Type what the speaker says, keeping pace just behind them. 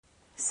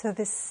So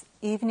this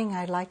evening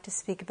I'd like to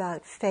speak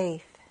about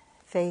faith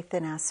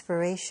and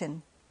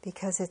aspiration,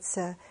 because it's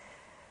a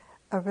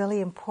really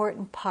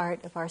important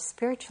part of our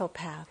spiritual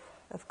path,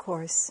 of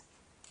course.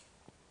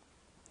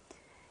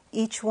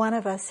 Each one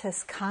of us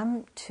has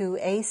come to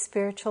a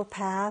spiritual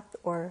path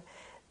or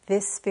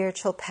this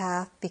spiritual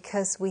path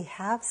because we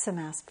have some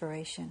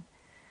aspiration.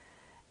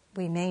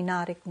 We may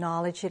not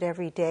acknowledge it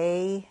every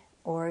day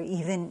or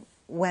even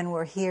when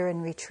we're here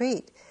in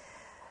retreat.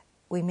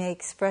 We may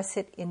express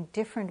it in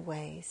different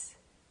ways,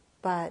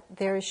 but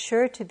there is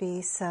sure to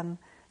be some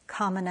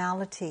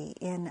commonality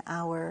in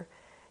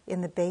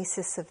the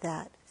basis of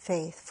that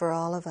faith for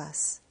all of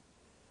us.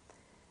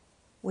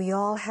 We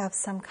all have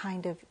some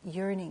kind of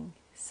yearning,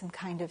 some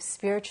kind of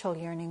spiritual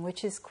yearning,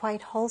 which is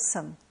quite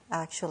wholesome,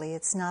 actually.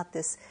 It's not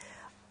this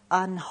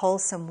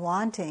unwholesome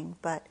wanting,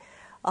 but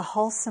a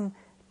wholesome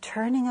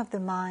turning of the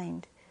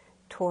mind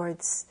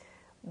towards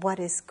what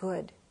is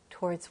good,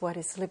 towards what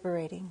is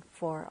liberating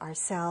for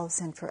ourselves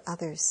and for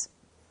others.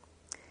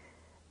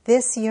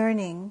 This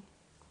yearning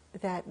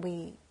that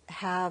we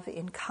have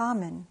in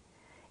common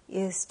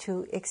is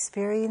to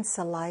experience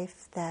a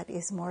life that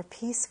is more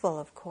peaceful,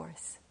 of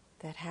course,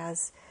 that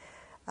has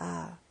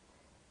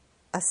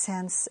a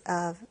sense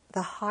of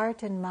the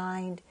heart and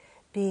mind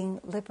being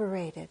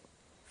liberated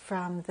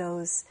from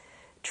those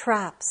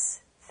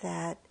traps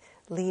that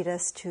lead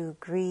us to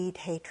greed,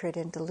 hatred,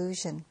 and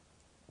delusion.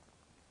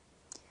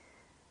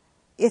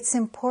 It's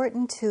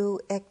important to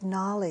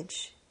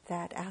acknowledge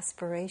that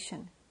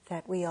aspiration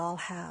that we all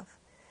have,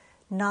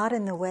 not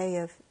in the way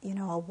of,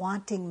 a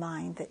wanting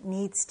mind that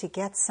needs to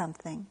get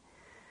something,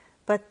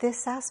 but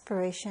this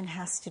aspiration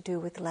has to do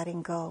with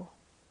letting go.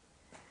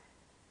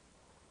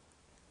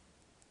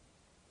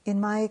 In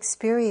my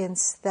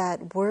experience,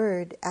 that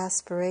word,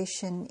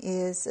 aspiration,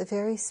 is a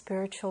very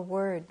spiritual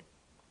word.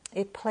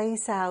 It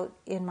plays out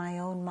in my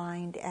own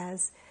mind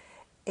as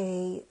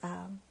a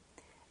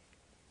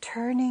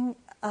turning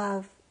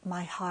of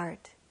my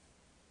heart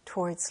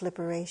towards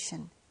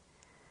liberation.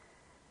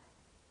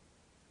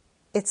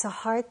 It's a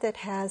heart that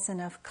has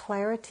enough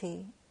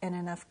clarity and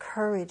enough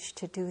courage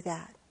to do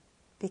that,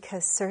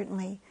 because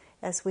certainly,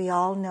 as we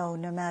all know,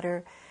 no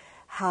matter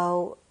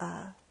how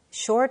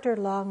short or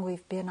long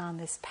we've been on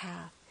this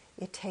path,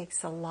 it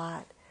takes a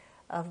lot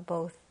of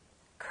both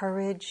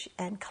courage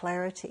and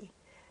clarity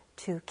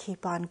to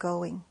keep on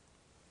going.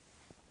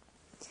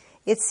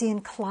 It's the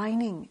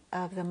inclining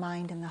of the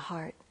mind and the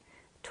heart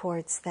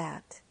towards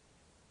that,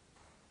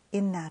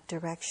 in that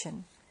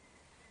direction,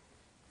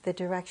 the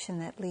direction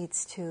that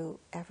leads to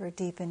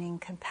ever-deepening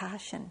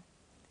compassion,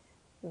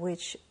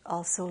 which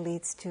also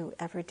leads to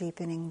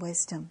ever-deepening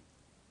wisdom.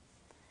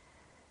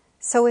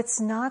 So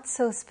it's not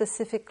so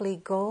specifically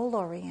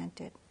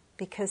goal-oriented,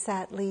 because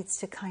that leads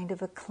to kind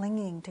of a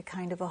clinging, to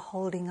kind of a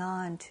holding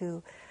on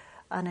to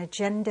an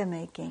agenda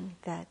making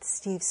that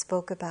Steve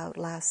spoke about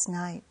last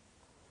night.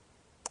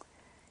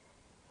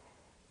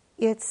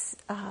 It's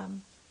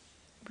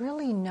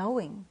really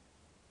knowing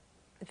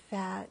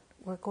that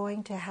we're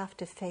going to have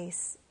to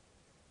face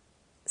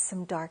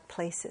some dark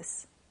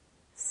places,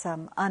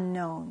 some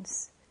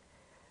unknowns,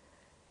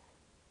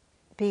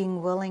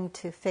 being willing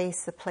to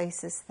face the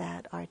places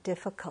that are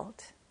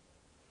difficult,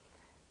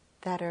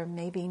 that are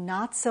maybe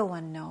not so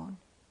unknown,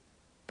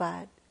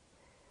 but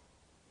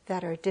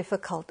that are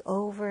difficult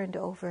over and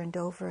over and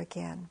over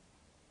again.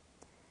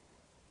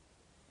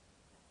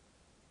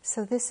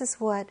 So this is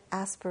what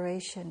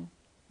aspiration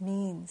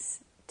means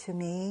to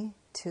me,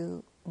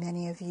 to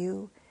many of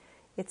you.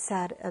 It's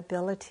that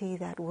ability,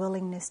 that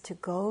willingness to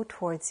go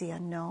towards the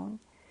unknown,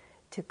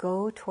 to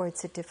go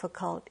towards the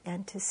difficult,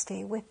 and to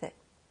stay with it,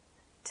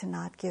 to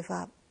not give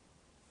up.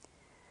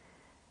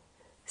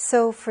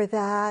 So for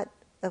that,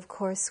 of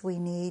course, we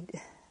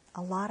need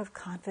a lot of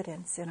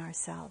confidence in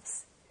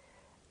ourselves.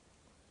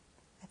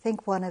 I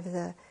think one of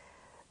the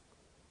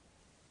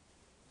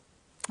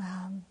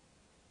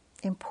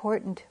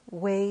important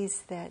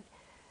ways that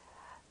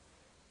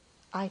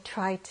I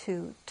try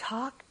to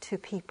talk to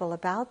people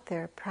about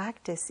their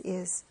practice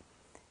is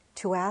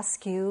to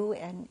ask you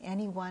and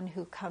anyone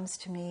who comes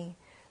to me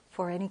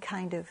for any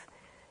kind of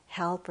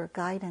help or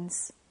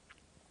guidance.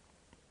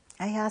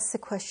 I ask the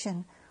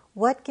question,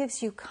 what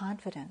gives you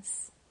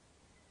confidence?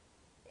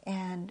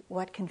 And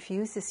what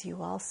confuses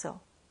you also?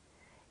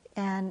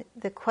 And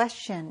the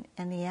question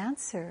and the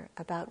answer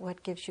about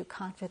what gives you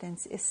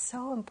confidence is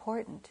so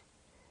important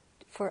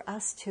for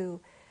us to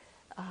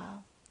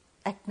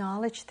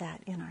acknowledge that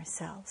in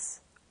ourselves.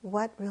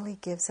 What really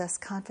gives us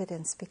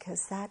confidence?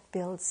 Because that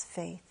builds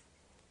faith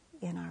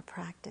in our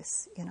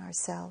practice, in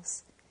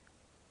ourselves.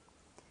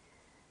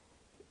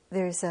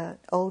 There's an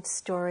old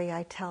story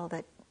I tell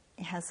that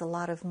has a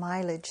lot of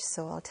mileage,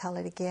 so I'll tell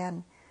it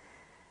again.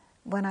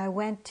 When I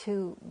went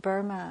to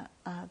Burma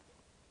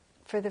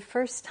for the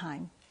first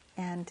time,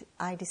 and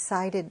I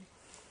decided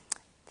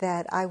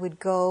that I would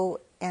go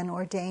and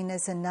ordain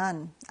as a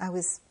nun.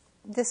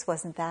 This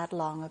wasn't that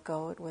long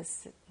ago. It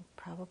was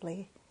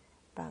probably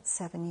about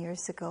 7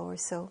 years ago or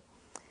so.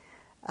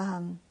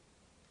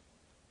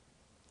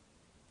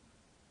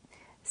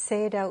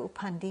 Sayadaw U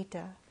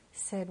Pandita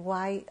said,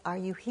 "Why are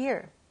you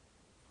here?"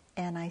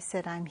 And I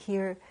said, "I'm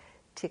here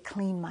to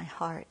clean my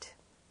heart,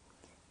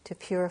 to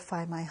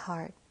purify my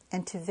heart,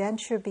 and to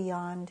venture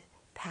beyond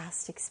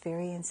past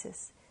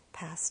experiences,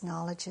 past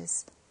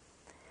knowledges."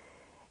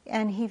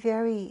 And he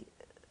very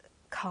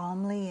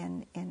calmly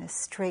and in a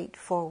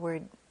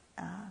straightforward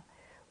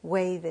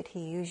way that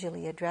he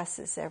usually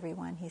addresses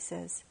everyone, he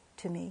says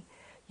to me,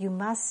 "You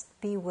must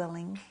be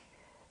willing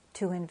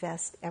to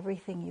invest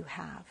everything you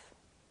have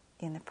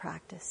in the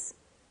practice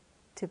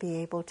to be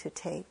able to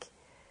take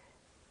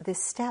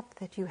this step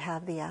that you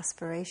have the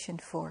aspiration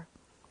for."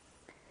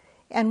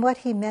 And what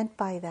he meant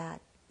by that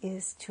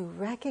is to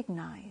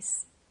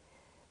recognize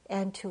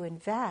and to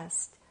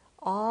invest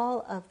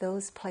all of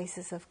those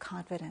places of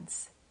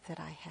confidence that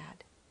I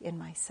had in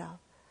myself,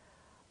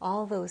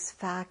 all those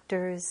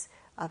factors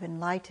of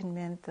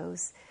enlightenment,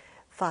 those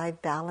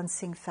 5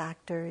 balancing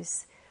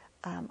factors,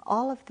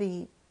 all of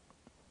the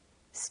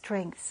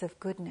strengths of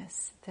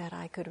goodness that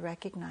I could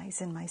recognize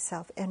in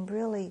myself and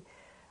really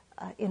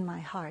in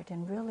my heart,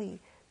 and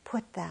really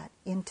put that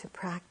into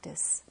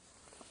practice.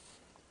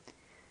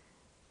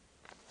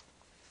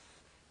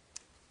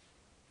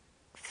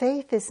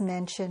 Faith is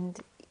mentioned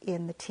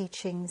in the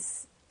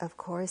teachings, of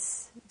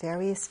course,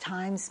 various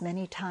times,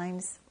 many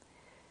times.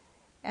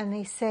 And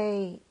they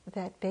say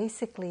that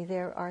basically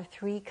there are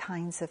 3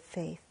 kinds of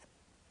faith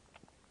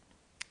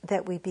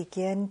that we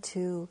begin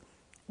to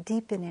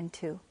deepen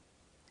into.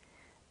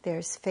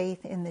 There's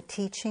faith in the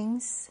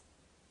teachings,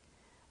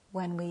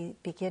 when we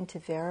begin to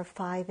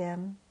verify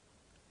them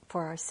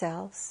for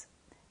ourselves.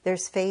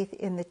 There's faith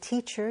in the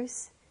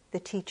teachers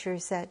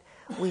that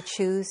we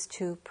choose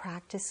to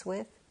practice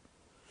with.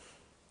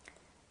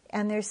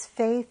 And there's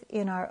faith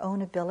in our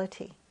own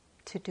ability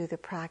to do the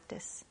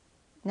practice.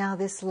 Now,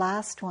 this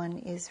last one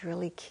is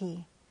really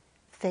key,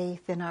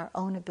 faith in our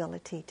own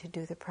ability to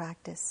do the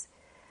practice.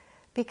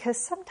 Because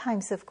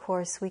sometimes, of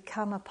course, we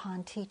come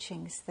upon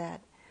teachings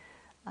that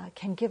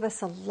can give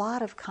us a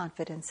lot of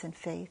confidence and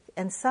faith,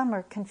 and some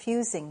are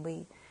confusing.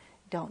 We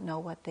don't know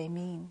what they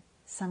mean.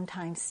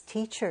 Sometimes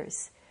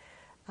teachers,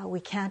 we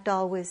can't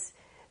always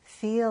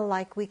feel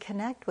like we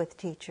connect with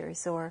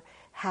teachers or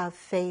have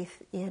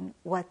faith in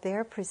what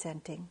they're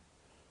presenting.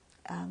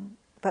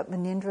 But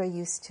Munindra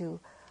used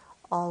to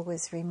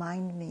always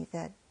remind me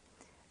that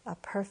a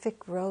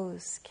perfect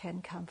rose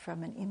can come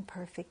from an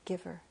imperfect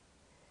giver,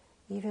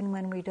 even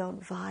when we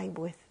don't vibe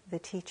with the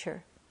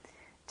teacher,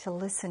 to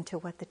listen to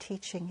what the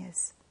teaching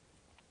is.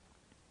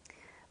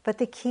 But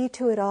the key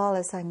to it all,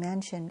 as I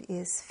mentioned,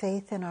 is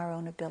faith in our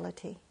own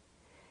ability.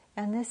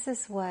 And this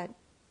is what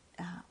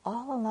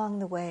all along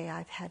the way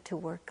I've had to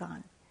work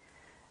on.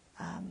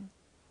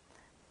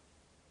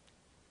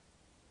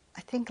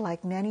 I think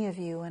like many of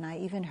you, and I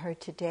even heard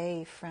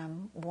today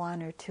from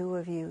 1 or 2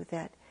 of you,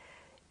 that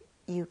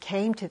you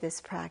came to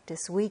this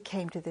practice, we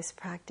came to this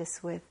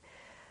practice with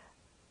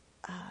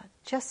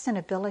just an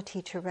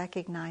ability to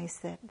recognize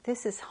that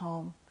this is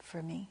home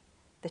for me.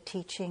 The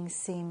teachings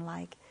seem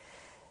like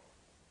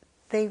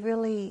they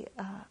really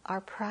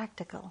are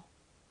practical.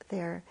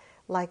 They're,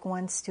 like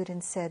one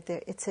student said,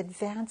 it's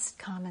advanced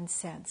common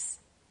sense,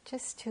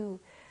 just to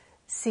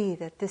see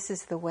that this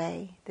is the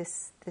way,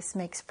 this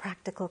makes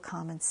practical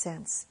common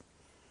sense.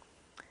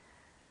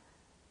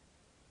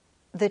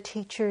 The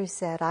teachers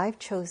that I've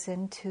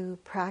chosen to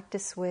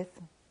practice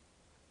with,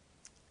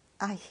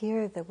 I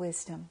hear the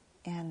wisdom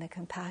and the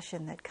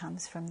compassion that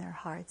comes from their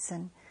hearts,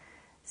 and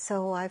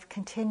so I've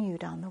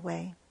continued on the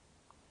way.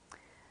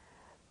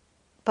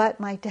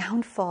 But my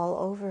downfall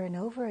over and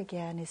over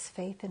again is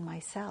faith in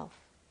myself.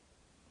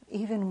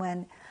 Even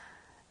when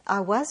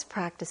I was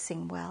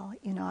practicing well,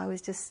 I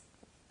was just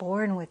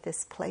born with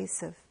this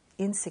place of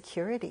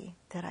insecurity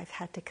that I've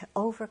had to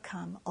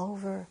overcome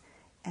over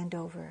and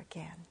over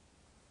again.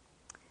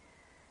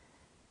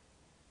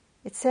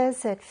 It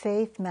says that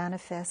faith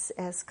manifests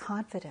as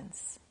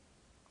confidence,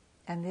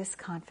 and this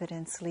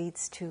confidence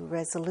leads to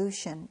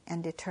resolution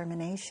and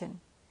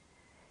determination.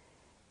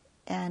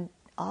 And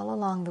all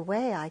along the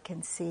way, I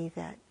can see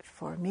that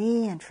for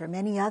me and for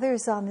many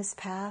others on this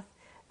path,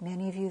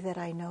 many of you that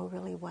I know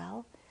really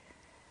well,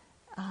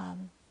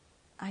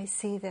 I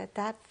see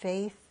that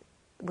faith,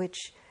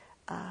 which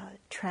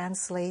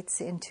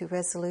translates into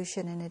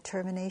resolution and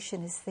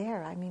determination, is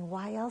there. I mean,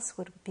 why else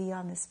would we be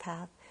on this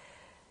path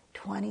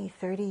 20,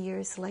 30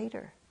 years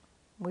later?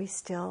 We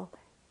still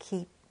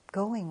keep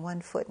going,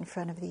 one foot in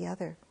front of the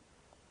other.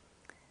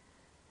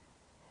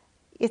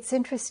 It's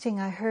interesting,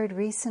 I heard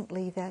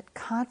recently that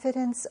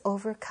confidence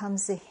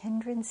overcomes the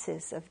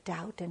hindrances of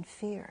doubt and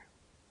fear.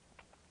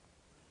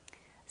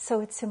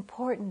 So it's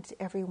important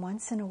every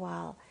once in a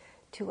while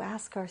to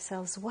ask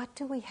ourselves, what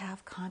do we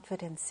have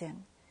confidence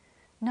in?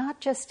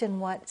 Not just in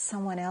what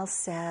someone else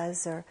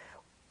says or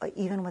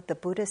even what the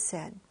Buddha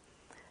said,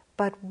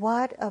 but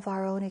what of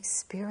our own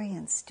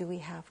experience do we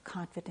have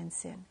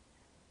confidence in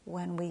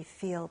when we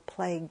feel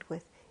plagued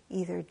with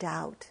either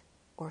doubt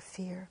or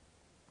fear?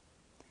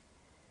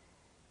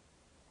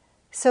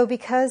 So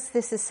because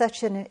this is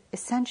such an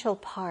essential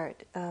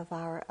part of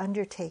our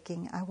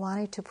undertaking, I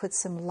wanted to put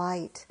some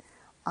light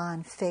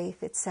on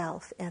faith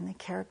itself and the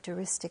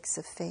characteristics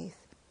of faith.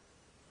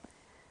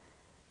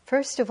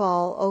 First of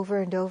all,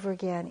 over and over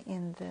again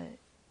in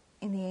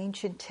the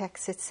ancient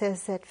texts, it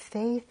says that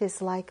faith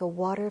is like a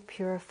water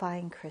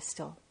purifying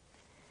crystal.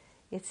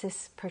 It's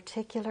this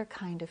particular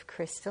kind of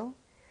crystal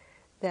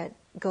that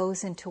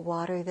goes into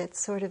water that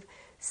sort of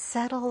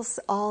settles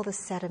all the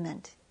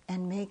sediment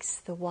and makes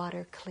the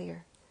water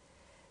clear.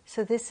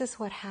 So this is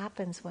what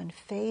happens when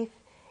faith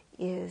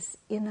is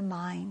in the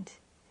mind.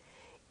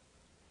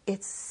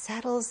 It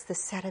settles the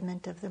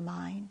sediment of the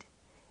mind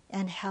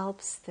and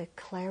helps the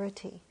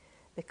clarity,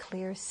 the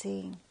clear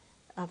seeing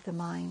of the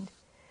mind,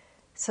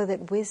 so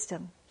that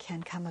wisdom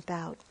can come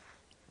about.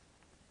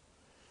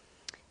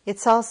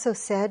 It's also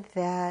said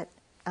that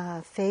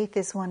faith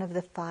is one of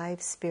the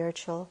 5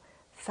 spiritual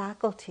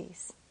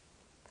faculties.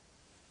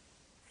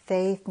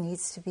 Faith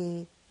needs to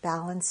be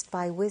balanced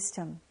by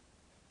wisdom.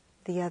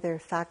 The other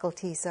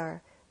faculties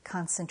are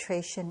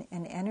concentration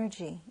and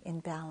energy in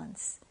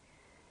balance.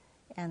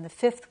 And the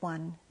 5th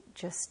one,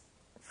 just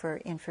for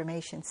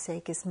information's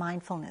sake, is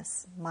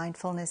mindfulness.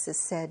 Mindfulness is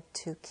said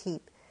to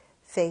keep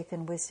faith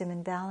and wisdom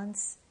in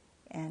balance,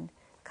 and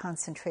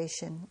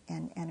concentration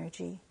and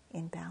energy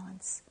in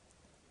balance.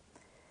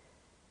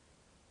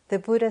 The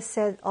Buddha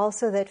said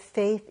also that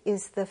faith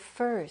is the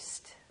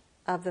first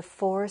of the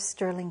 4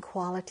 sterling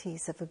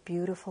qualities of a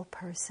beautiful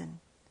person,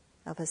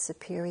 of a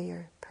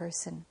superior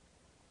person.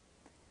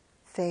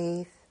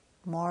 Faith,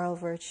 moral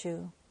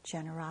virtue,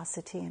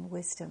 generosity, and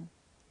wisdom.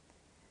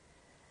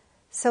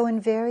 So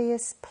in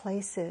various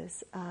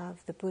places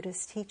of the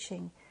Buddha's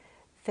teaching,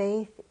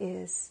 faith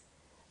is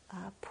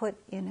put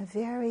in a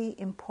very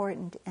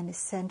important and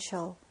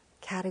essential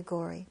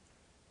category.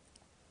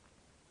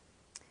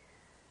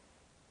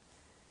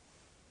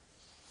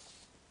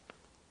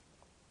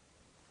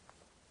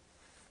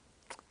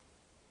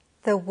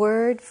 The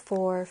word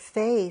for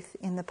faith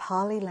in the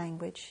Pali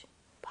language,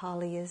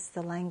 Pali is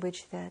the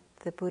language that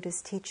the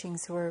Buddha's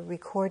teachings were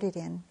recorded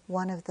in,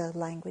 one of the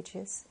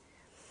languages.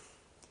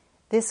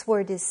 This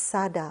word is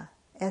saddha,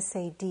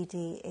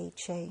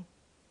 S-A-D-D-H-A.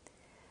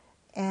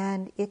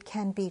 And it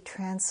can be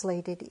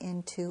translated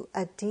into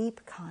a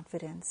deep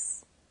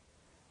confidence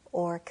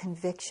or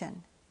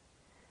conviction.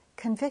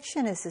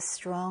 Conviction is a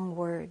strong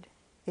word.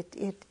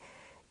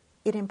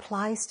 It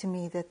implies to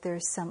me that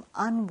there's some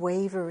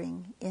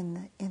unwavering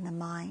in the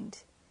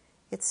mind.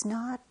 It's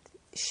not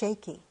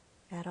shaky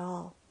at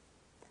all.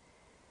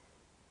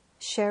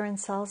 Sharon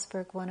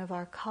Salzberg, one of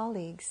our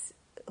colleagues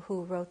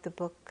who wrote the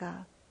book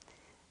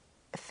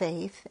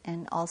Faith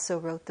and also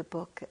wrote the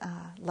book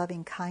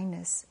Loving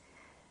Kindness,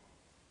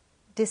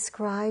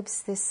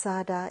 describes this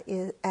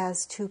saddha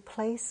as to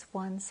place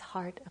one's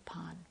heart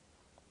upon.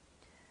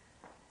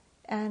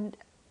 And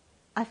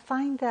I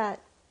find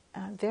that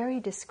very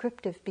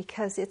descriptive,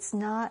 because it's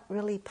not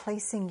really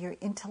placing your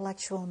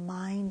intellectual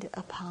mind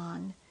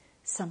upon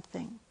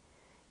something.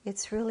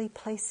 It's really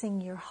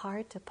placing your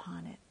heart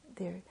upon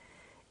it,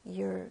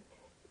 your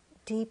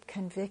deep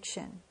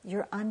conviction,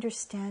 your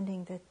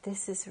understanding that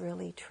this is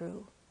really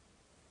true.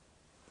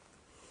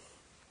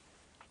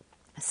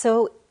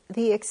 So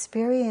the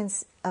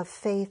experience of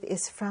faith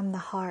is from the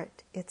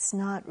heart. It's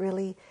not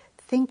really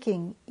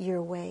thinking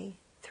your way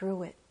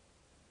through it.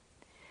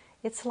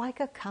 It's like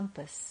a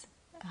compass.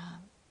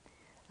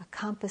 A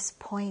compass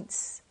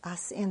points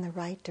us in the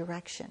right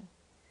direction.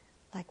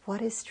 Like,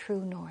 what is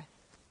true north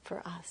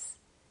for us?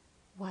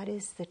 What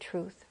is the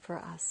truth for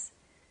us?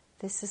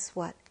 This is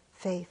what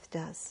faith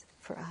does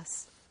for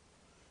us.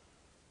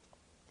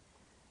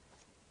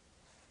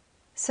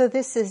 So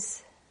this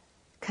is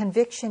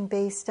conviction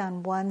based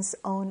on one's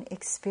own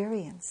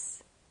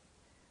experience.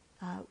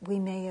 We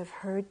may have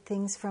heard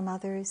things from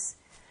others.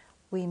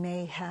 We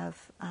may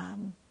have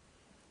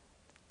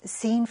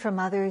seen from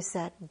others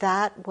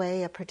that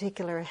way, a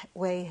particular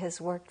way, has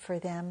worked for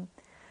them.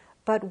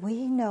 But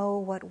we know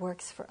what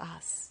works for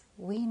us.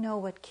 We know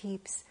what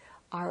keeps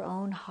our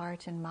own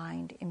heart and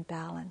mind in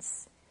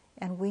balance.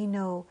 And we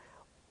know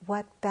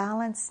what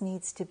balance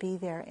needs to be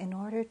there in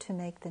order to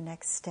make the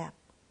next step.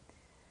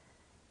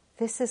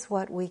 This is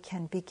what we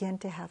can begin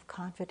to have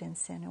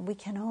confidence in. And we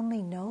can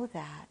only know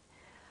that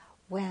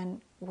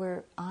when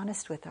we're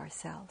honest with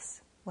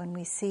ourselves, when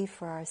we see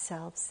for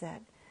ourselves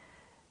that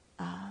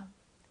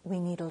we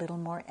need a little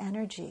more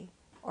energy,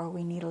 or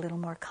we need a little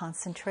more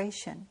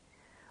concentration,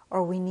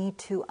 or we need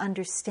to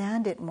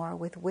understand it more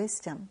with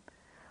wisdom,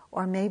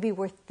 or maybe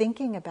we're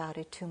thinking about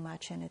it too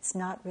much and it's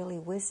not really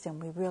wisdom.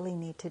 We really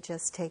need to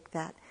just take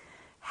that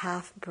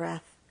half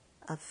breath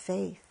of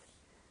faith,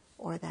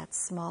 or that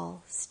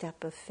small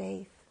step of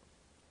faith.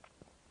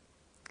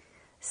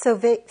 So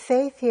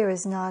faith here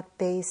is not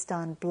based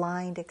on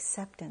blind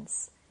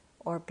acceptance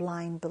or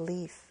blind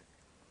belief,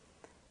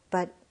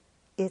 but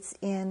it's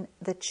in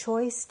the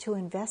choice to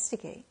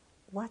investigate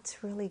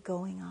what's really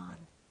going on,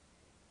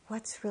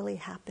 what's really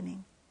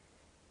happening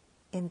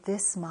in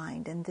this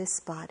mind and this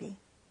body.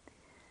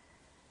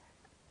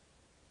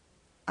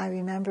 I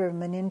remember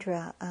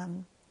Munindra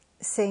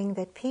saying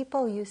that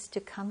people used to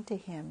come to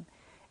him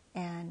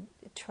and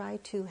try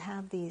to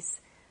have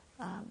these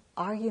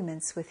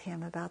arguments with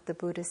him about the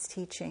Buddha's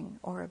teaching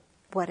or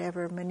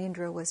whatever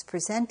Munindra was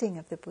presenting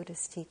of the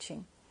Buddha's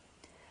teaching.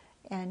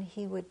 And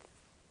he would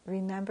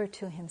remember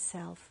to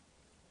himself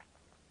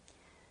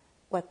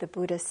what the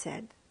Buddha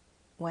said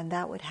when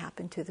that would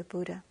happen to the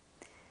Buddha.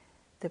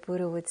 The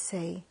Buddha would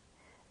say,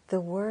 the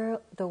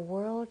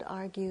world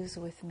argues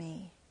with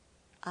me.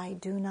 I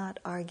do not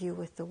argue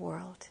with the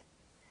world.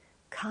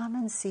 Come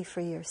and see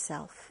for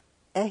yourself.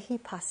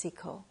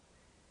 Ehipassiko.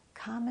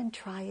 Come and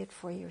try it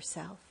for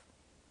yourself.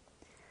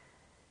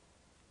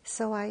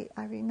 So I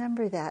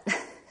remember that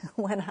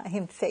when I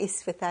am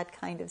faced with that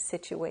kind of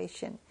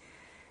situation,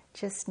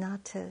 just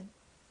not to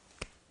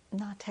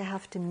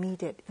have to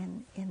meet it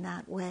in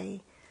that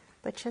way,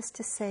 but just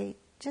to say,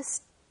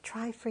 just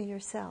try for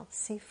yourself,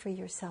 see for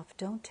yourself.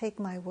 Don't take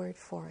my word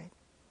for it.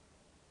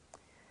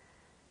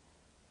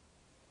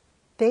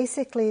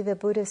 Basically, the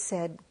Buddha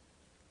said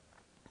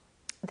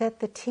that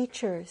the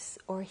teachers,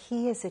 or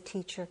he as a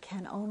teacher,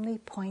 can only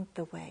point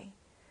the way,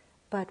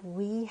 but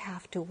we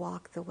have to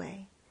walk the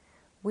way.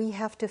 We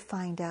have to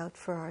find out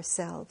for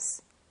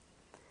ourselves.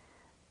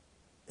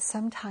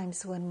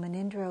 Sometimes when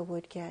Munindra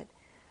would get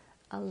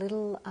a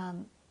little,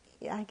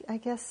 I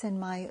guess in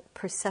my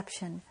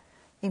perception,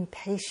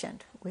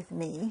 impatient with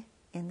me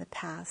in the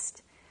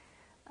past,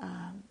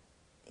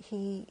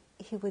 he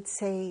would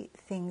say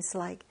things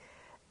like,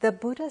 the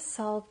Buddha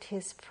solved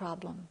his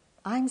problem.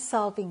 I'm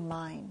solving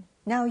mine.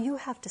 Now you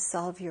have to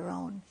solve your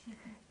own.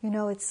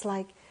 It's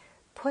like,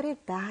 put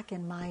it back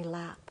in my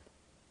lap.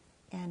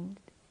 And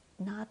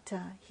not,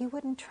 he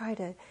wouldn't try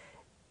to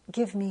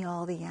give me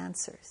all the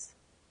answers,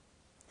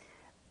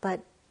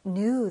 but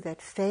knew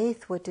that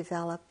faith would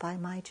develop by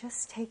my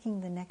just taking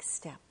the next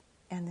step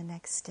and the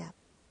next step.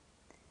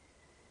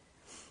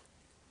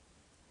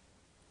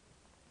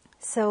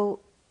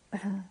 So,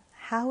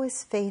 how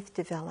is faith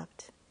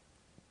developed?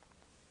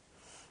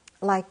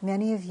 Like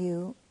many of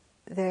you,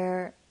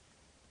 there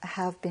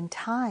have been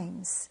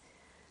times,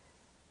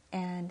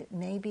 and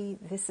maybe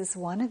this is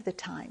one of the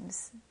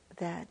times,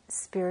 that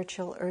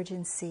spiritual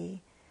urgency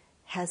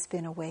has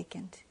been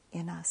awakened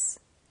in us.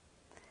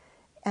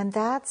 And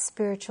that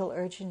spiritual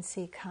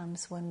urgency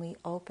comes when we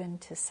open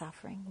to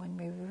suffering, when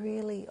we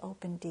really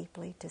open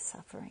deeply to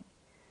suffering.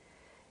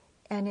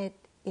 And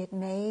it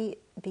may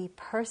be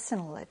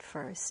personal at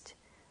first,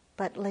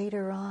 but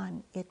later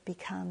on it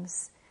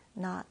becomes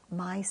not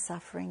my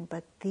suffering,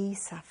 but the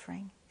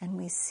suffering. And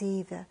we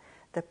see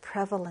the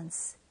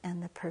prevalence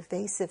and the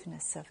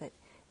pervasiveness of it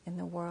in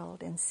the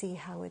world and see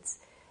how it's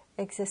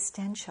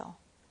existential.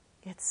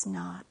 It's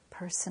not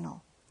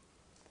personal.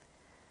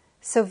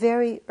 So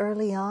very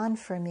early on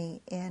for me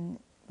in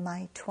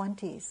my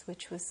 20s,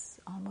 which was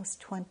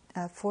almost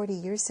 40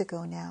 years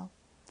ago now,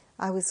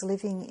 I was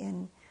living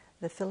in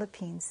the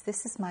Philippines.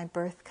 This is my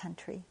birth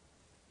country.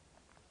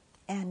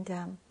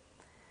 And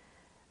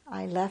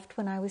I left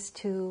when I was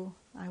 2.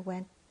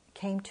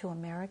 Came to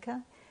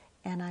America,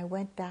 and I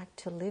went back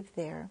to live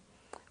there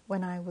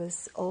when I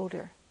was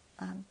older.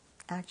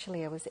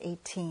 Actually, I was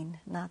 18,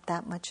 not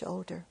that much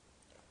older.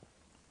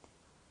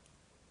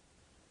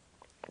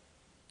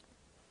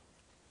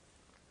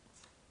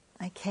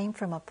 I came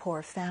from a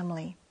poor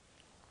family,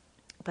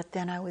 but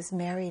then I was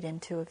married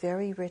into a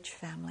very rich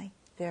family,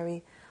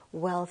 very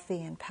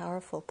wealthy and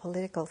powerful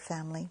political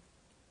family.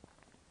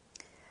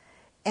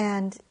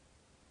 And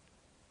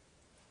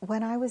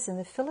when I was in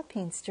the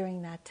Philippines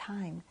during that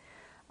time,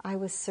 I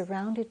was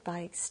surrounded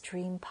by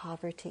extreme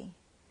poverty.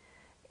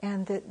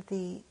 And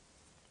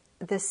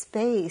the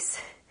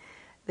space,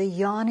 the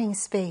yawning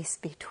space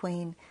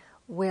between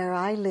where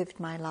I lived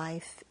my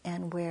life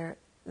and where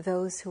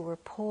those who were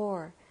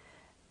poor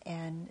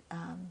and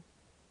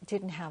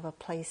didn't have a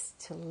place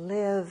to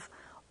live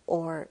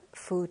or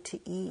food to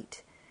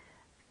eat,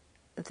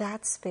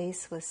 that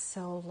space was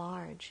so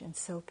large and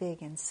so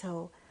big. And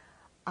so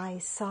I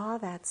saw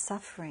that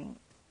suffering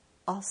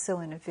also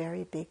in a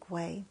very big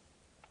way.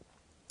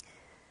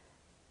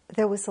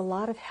 There was a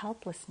lot of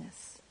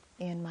helplessness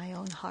in my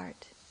own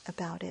heart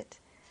about it.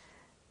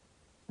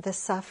 The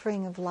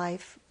suffering of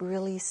life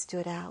really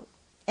stood out.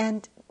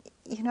 And,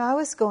 I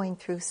was going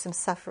through some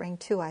suffering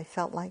too. I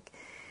felt like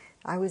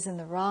I was in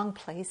the wrong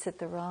place at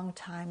the wrong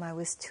time. I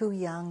was too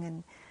young,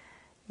 and,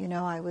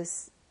 I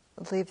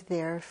lived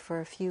there for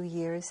a few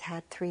years,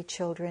 had 3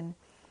 children,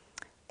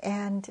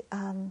 and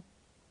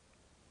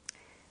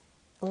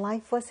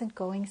life wasn't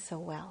going so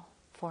well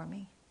for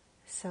me.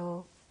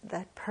 So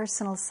that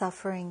personal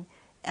suffering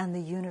and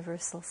the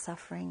universal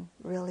suffering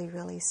really,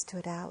 really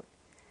stood out.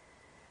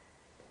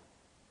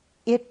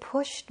 It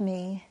pushed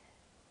me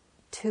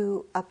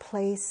to a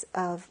place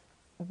of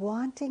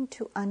wanting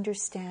to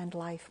understand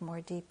life more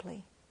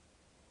deeply,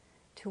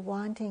 to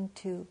wanting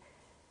to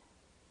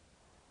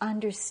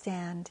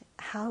understand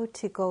how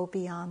to go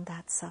beyond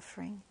that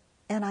suffering.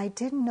 And I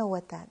didn't know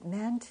what that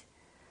meant.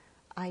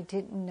 I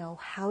didn't know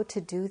how to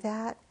do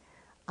that.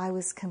 I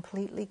was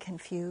completely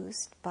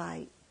confused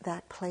by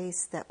that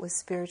place that was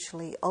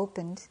spiritually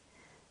opened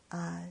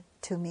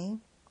to me.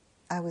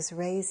 I was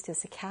raised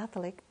as a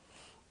Catholic,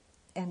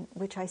 and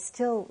which I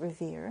still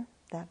revere,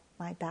 that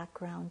my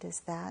background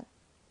is that.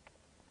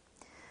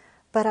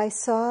 But I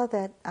saw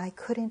that I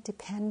couldn't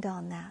depend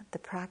on that, the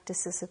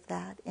practices of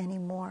that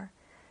anymore,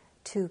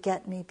 to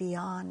get me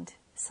beyond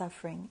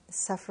suffering.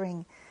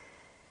 Suffering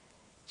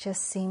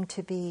just seemed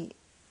to be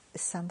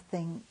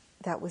something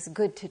that was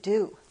good to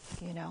do,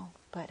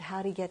 but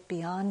how to get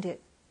beyond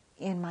it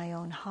in my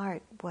own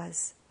heart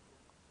was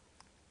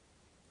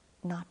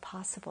not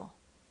possible.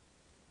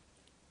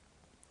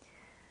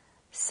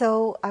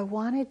 So I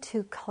wanted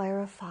to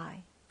clarify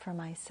for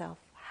myself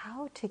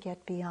how to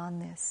get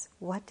beyond this.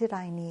 What did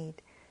I need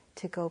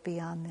to go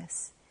beyond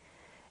this?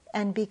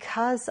 And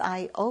because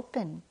I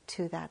opened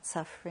to that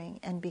suffering,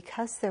 and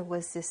because there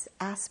was this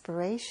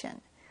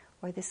aspiration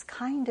or this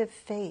kind of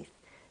faith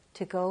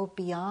to go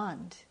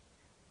beyond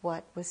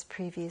what was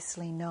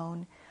previously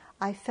known,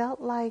 I felt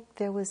like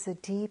there was a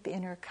deep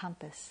inner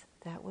compass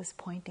that was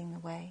pointing the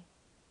way.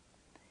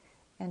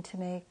 And to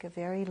make a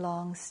very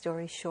long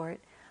story short,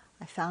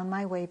 I found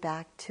my way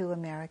back to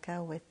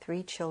America with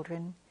 3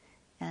 children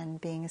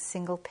and being a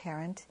single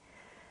parent,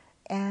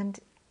 and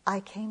I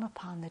came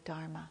upon the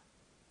Dharma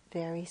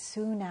very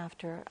soon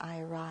after I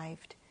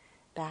arrived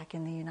back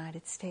in the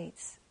United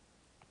States.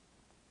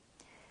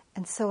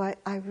 And so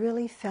I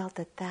really felt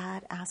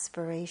that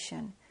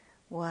aspiration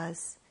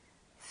was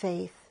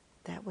faith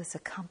that was a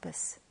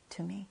compass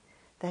to me,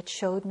 that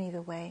showed me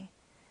the way.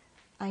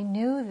 I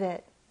knew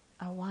that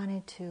I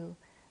wanted to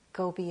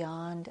go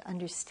beyond,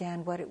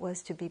 understand what it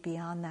was to be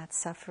beyond that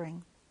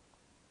suffering.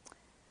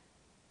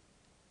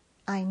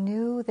 I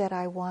knew that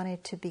I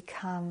wanted to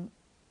become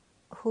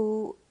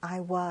who I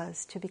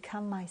was, to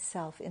become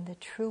myself in the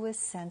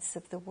truest sense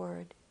of the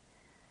word.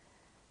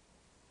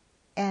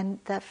 And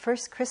that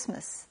first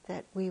Christmas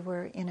that we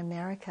were in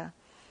America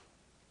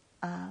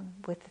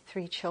with the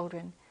 3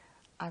 children,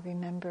 I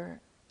remember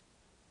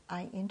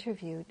I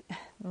interviewed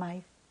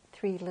my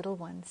 3 little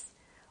ones.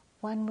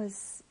 One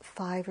was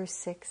 5 or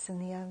 6,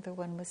 and the other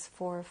one was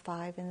 4 or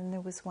 5, and then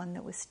there was one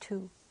that was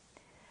 2.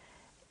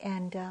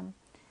 And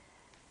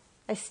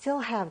I still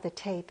have the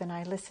tape, and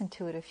I listened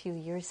to it a few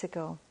years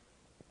ago.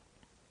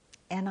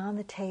 And on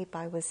the tape,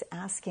 I was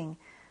asking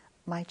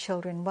my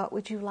children, what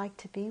would you like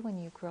to be when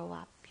you grow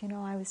up?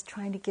 I was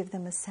trying to give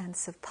them a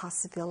sense of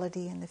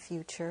possibility in the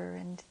future.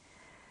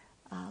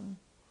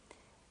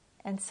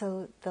 And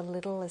so the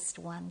littlest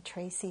one,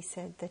 Tracy,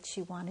 said that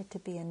she wanted to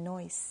be a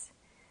nurse.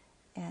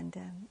 And,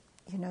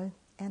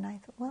 and I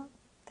thought, well,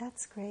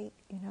 that's great,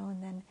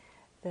 And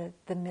then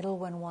the middle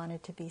one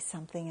wanted to be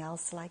something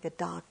else, like a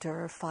doctor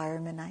or a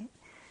fireman.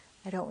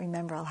 I don't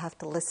remember. I'll have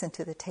to listen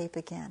to the tape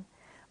again.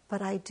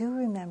 But I do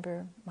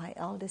remember my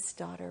eldest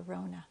daughter,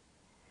 Rona.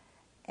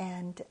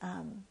 And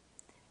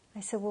I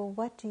said, well,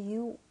 what do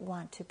you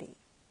want to be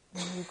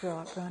when you grow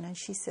up, Rona? And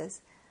she says,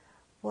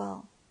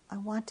 well, I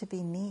want to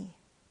be me.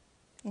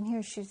 And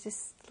here she's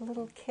just a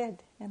little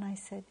kid. And I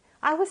said,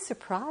 I was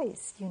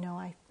surprised,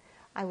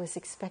 I was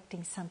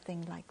expecting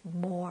something like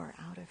more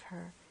out of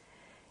her.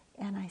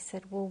 And I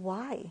said, well,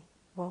 why?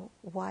 Well,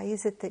 why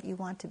is it that you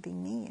want to be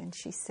me? And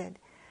she said,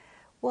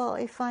 well,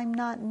 if I'm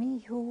not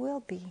me, who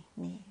will be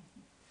me?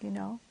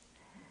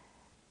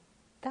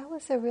 That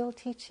was a real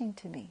teaching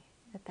to me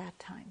at that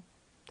time.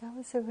 That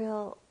was a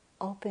real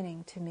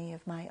opening to me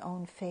of my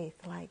own faith.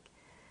 Like,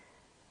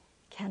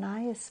 can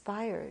I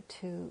aspire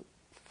to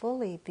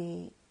fully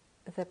be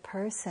the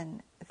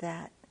person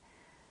that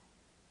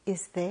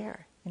is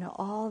there?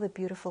 All the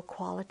beautiful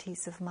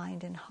qualities of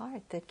mind and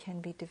heart that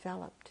can be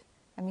developed.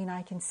 I mean,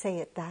 I can say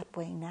it that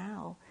way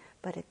now,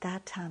 but at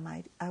that time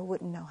I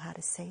wouldn't know how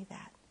to say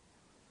that.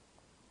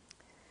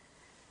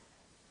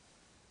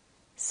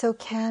 So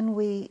can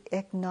we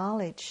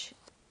acknowledge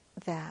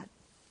that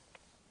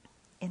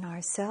in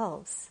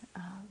ourselves,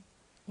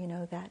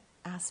 that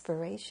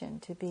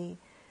aspiration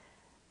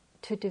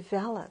to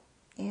develop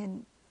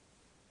in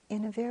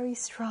a very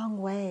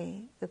strong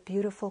way the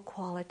beautiful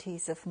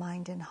qualities of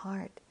mind and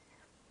heart,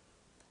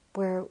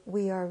 where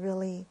we are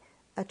really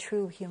a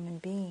true human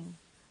being.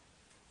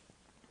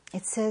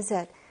 It says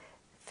that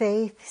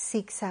faith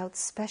seeks out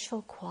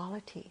special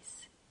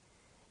qualities.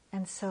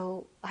 And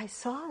so I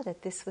saw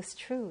that this was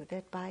true,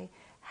 that by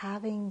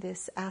having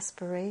this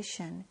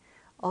aspiration,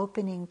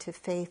 opening to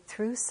faith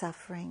through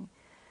suffering,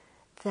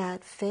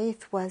 that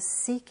faith was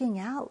seeking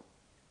out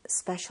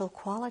special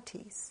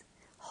qualities,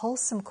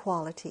 wholesome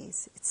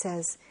qualities. It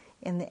says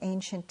in the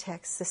ancient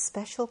texts, the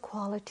special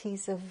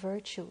qualities of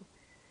virtue,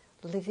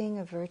 living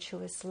a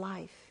virtuous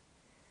life,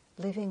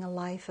 living a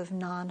life of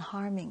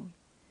non-harming,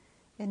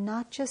 and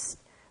not just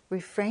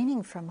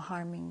refraining from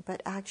harming,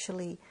 but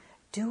actually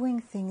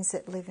doing things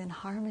that live in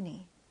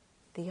harmony,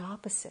 the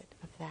opposite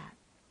of that.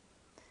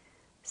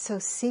 So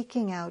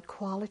seeking out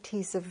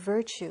qualities of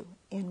virtue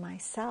in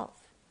myself,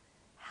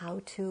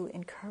 how to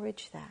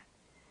encourage that.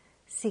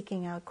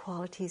 Seeking out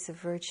qualities of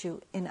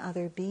virtue in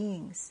other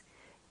beings,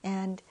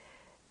 and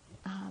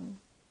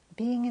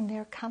being in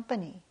their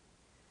company.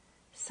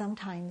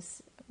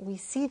 Sometimes we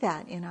see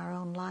that in our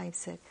own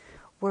lives, that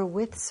we're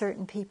with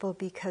certain people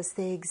because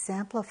they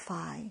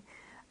exemplify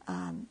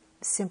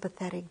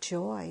sympathetic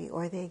joy,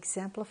 or they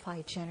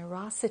exemplify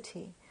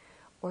generosity,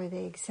 or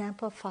they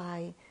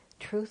exemplify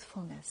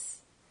truthfulness.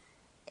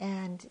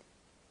 And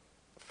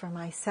for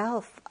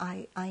myself,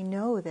 I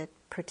know that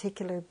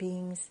particular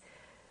beings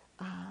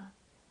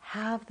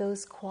have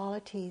those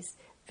qualities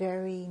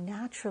very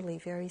naturally,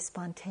 very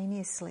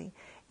spontaneously.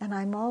 And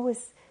I'm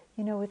always,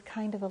 with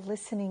kind of a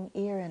listening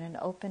ear and an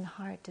open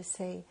heart to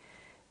say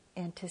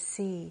and to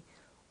see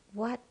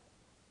what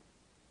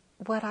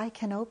I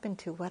can open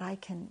to, what I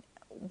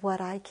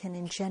can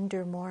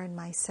engender more in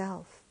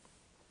myself.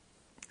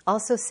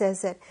 Also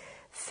says that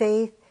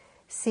faith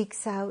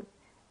seeks out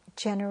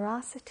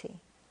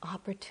generosity,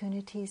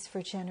 opportunities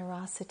for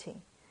generosity,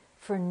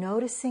 for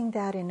noticing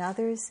that in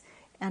others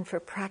and for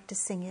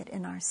practicing it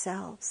in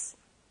ourselves.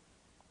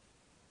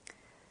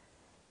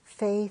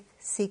 Faith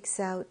seeks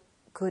out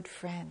good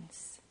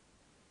friends.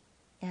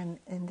 And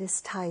this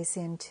ties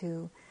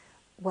into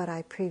what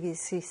I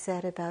previously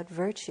said about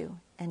virtue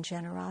and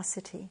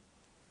generosity.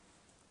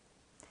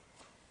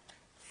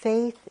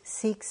 Faith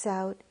seeks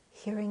out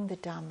hearing the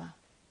Dhamma.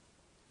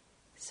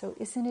 So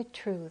isn't it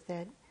true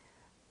that,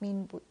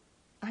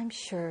 I'm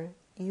sure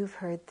you've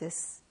heard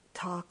this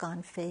talk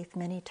on faith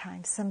many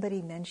times.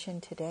 Somebody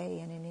mentioned today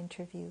in an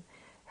interview,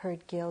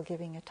 heard Gil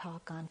giving a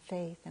talk on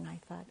faith, and I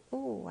thought,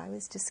 I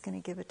was just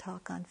going to give a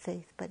talk on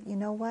faith. But you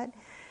know what?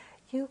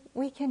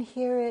 We can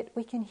hear it,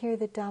 we can hear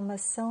the Dhamma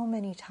so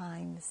many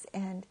times,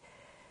 and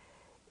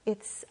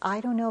I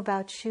don't know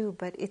about you,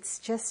 but it's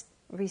just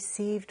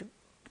received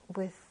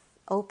with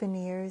open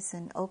ears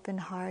and open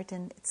heart,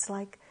 and it's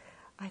like,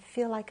 I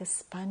feel like a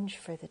sponge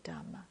for the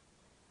Dhamma.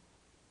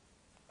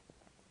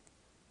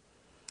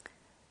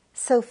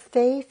 So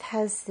faith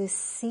has this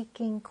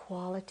seeking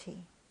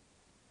quality.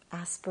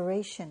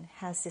 Aspiration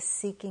has this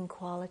seeking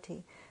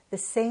quality. The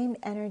same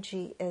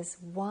energy as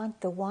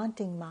the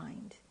wanting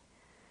mind.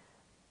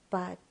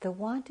 But the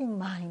wanting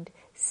mind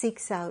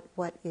seeks out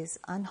what is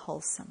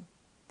unwholesome.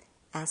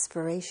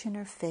 Aspiration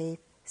or faith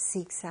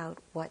seeks out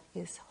what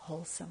is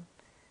wholesome.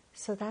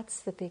 So that's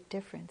the big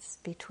difference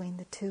between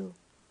the two.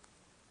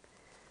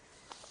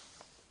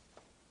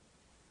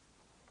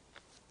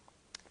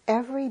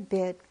 Every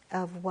bit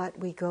of what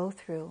we go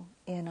through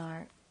in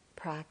our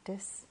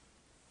practice,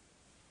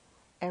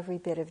 every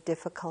bit of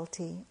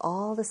difficulty,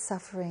 all the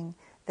suffering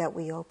that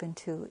we open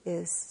to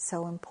is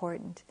so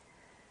important,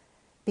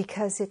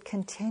 because it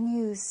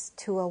continues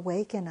to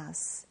awaken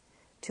us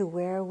to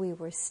where we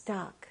were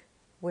stuck,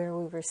 where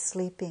we were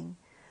sleeping,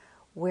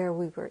 where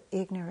we were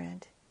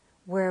ignorant,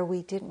 where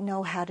we didn't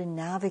know how to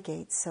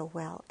navigate so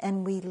well.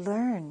 And we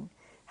learn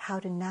how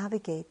to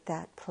navigate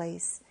that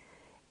place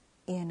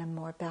in a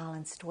more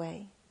balanced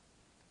way.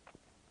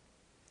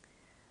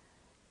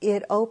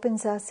 It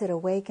opens us, it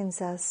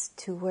awakens us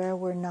to where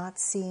we're not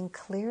seeing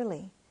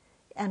clearly.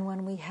 And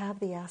when we have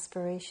the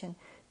aspiration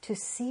to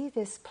see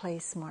this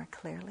place more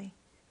clearly,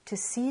 to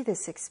see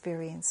this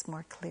experience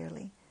more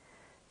clearly,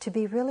 to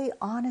be really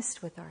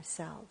honest with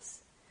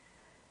ourselves,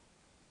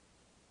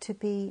 to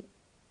be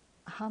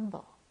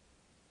humble.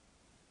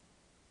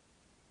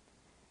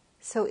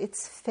 So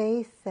it's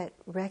faith that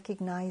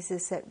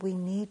recognizes that we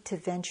need to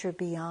venture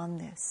beyond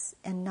this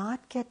and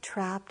not get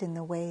trapped in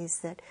the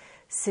ways that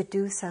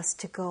seduce us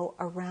to go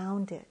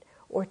around it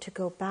or to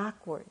go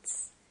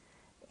backwards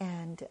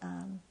and,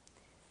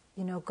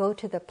 go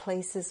to the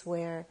places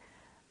where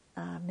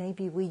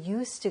maybe we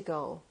used to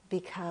go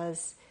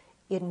because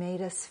it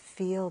made us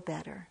feel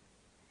better.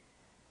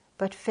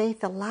 But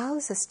faith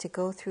allows us to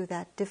go through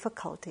that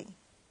difficulty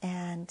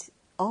and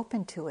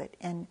open to it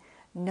and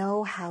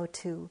know how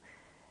to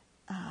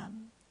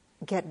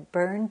get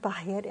burned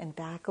by it and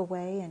back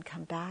away and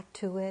come back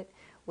to it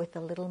with a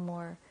little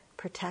more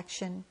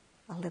protection,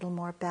 a little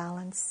more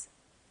balance.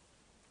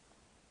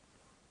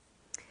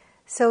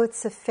 So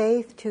it's a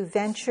faith to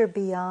venture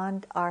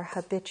beyond our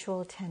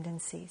habitual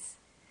tendencies.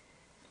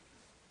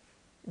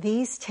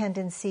 These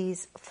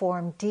tendencies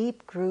form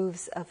deep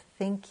grooves of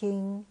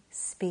thinking,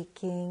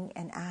 speaking,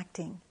 and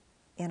acting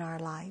in our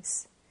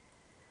lives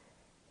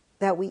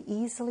that we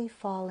easily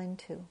fall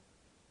into.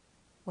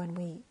 When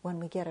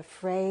we get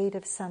afraid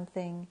of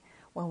something,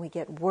 when we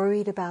get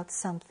worried about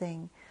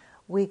something,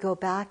 we go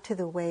back to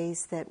the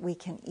ways that we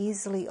can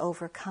easily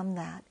overcome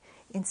that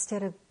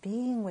instead of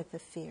being with the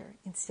fear,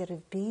 instead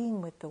of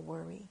being with the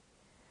worry.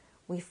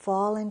 We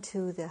fall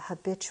into the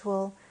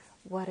habitual,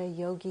 what a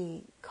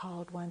yogi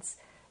called once,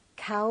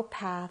 cow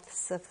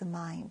paths of the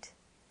mind.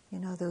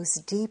 Those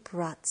deep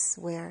ruts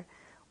where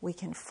we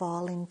can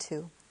fall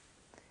into.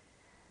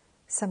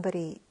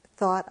 Somebody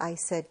thought I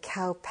said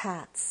cow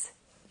pats,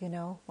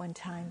 one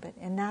time,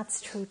 and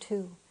that's true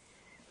too.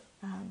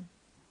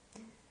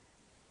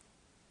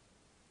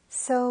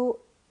 So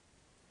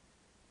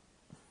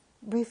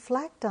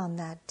reflect on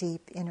that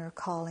deep inner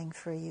calling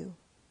for you,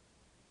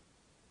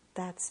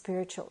 that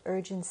spiritual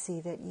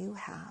urgency that you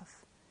have.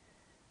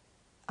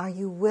 Are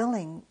you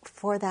willing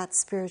for that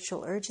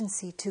spiritual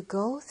urgency to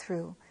go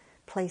through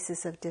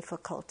places of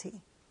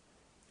difficulty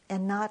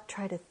and not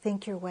try to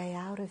think your way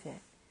out of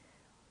it,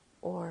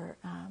 or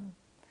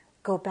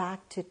go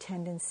back to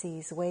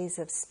tendencies, ways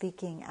of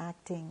speaking,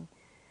 acting,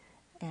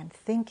 and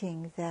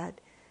thinking that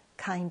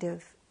kind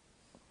of,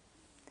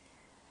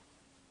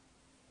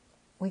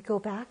 we go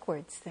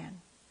backwards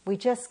then. We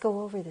just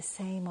go over the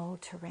same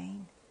old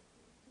terrain.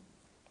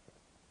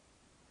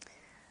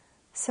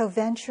 So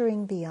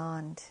venturing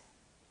beyond.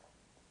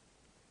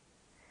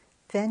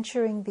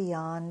 Venturing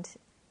beyond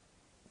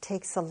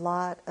takes a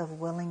lot of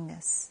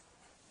willingness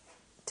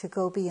to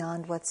go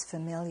beyond what's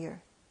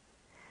familiar.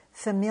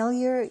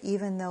 Familiar,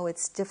 even though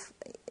it's the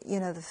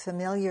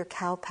familiar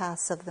cow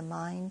paths of the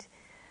mind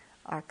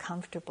are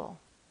comfortable.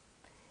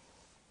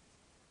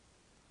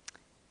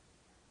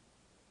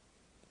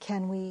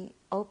 Can we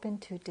open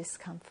to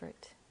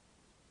discomfort?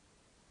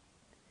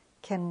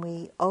 Can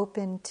we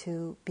open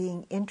to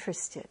being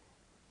interested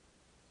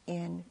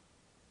in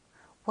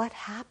what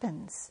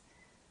happens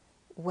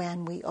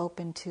when we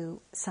open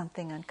to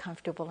something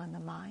uncomfortable in the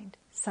mind,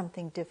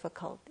 something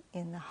difficult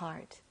in the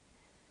heart?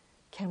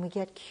 Can we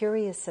get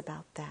curious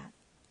about that?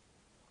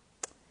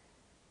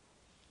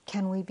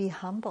 Can we be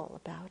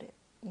humble about it?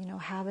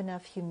 Have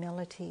enough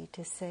humility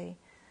to say,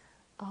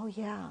 oh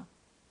yeah,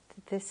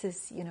 this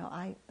is,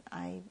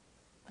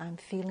 I'm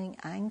feeling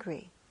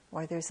angry,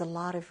 or there's a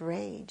lot of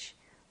rage,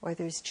 or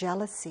there's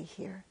jealousy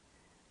here.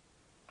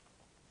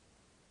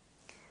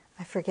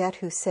 I forget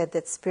who said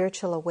that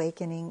spiritual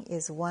awakening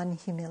is one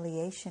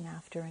humiliation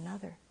after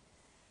another.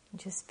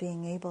 Just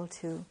being able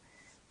to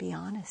be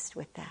honest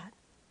with that.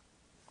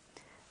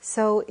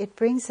 So it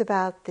brings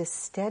about this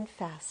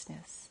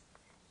steadfastness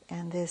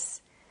and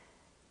this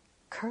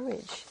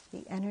courage,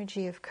 the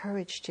energy of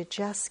courage to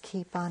just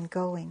keep on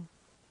going.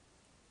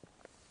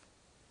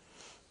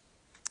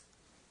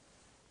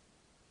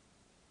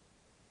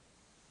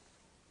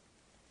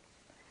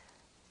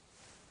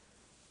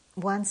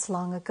 Once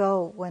long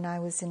ago, when I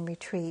was in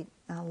retreat,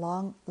 a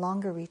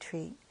longer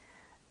retreat,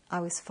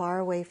 I was far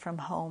away from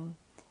home,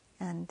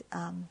 and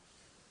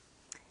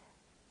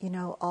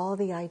all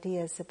the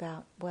ideas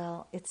about,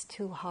 well, it's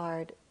too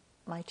hard,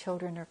 my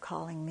children are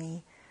calling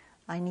me,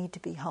 I need to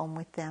be home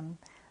with them.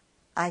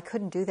 I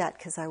couldn't do that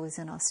because I was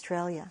in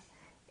Australia,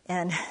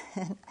 and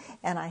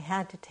and I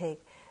had to take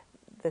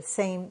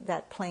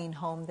that plane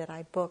home that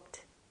I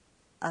booked,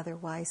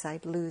 otherwise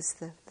I'd lose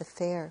the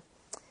fare.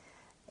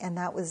 And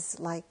that was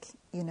like,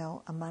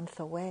 a month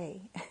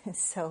away.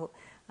 So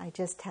I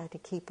just had to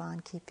keep on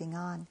keeping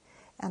on.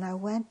 And I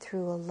went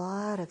through a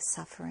lot of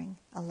suffering,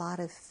 a lot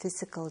of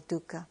physical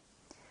dukkha.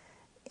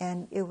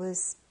 And it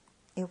was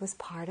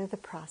part of the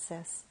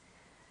process.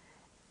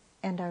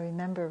 And I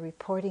remember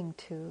reporting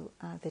to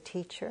the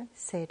teacher,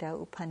 Seda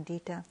U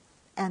Pandita,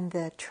 and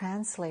the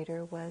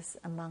translator was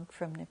a monk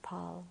from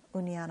Nepal,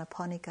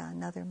 Unyanaponika,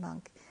 another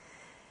monk.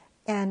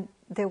 And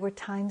there were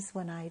times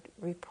when I'd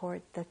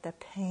report that the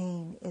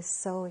pain is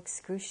so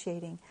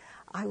excruciating,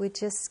 I would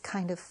just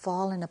kind of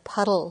fall in a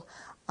puddle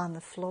on the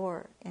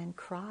floor and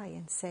cry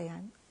and say,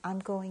 I'm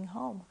going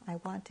home. I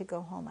want to go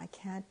home. I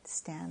can't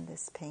stand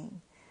this pain.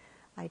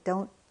 I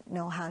don't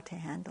know how to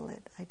handle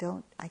it.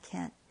 I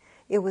can't.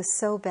 It was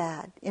so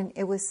bad. And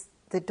it was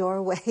the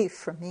doorway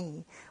for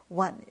me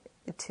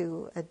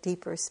to a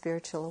deeper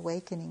spiritual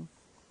awakening.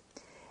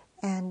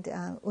 And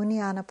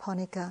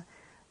Unyanaponika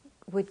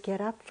would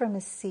get up from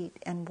his seat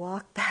and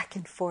walk back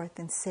and forth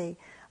and say,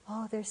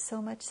 oh, there's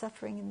so much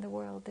suffering in the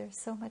world, there's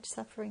so much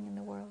suffering in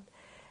the world.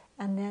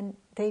 And then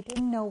they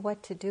didn't know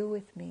what to do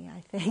with me, I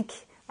think.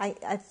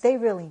 They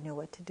really knew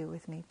what to do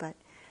with me, but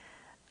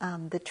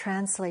the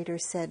translator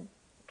said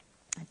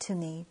to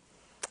me,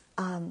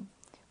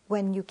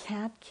 when you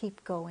can't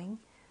keep going,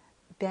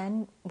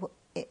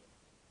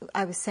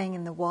 I was saying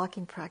in the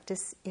walking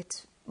practice,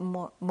 it's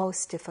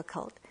most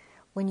difficult.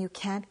 When you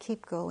can't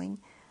keep going,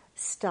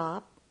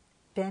 stop,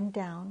 bend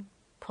down,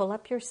 pull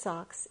up your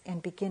socks,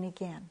 and begin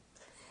again.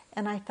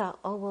 And I thought,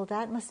 oh, well,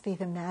 that must be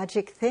the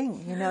magic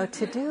thing,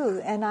 to do.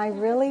 And I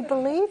really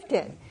believed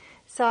it.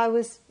 So I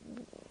was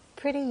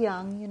pretty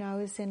young, I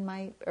was in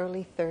my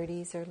early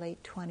 30s or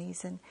late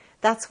 20s, and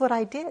that's what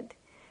I did.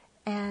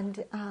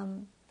 And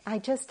I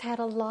just had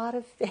a lot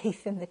of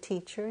faith in the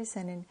teachers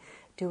and in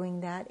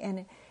doing that.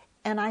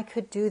 And I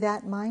could do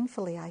that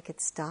mindfully. I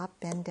could stop,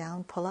 bend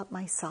down, pull up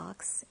my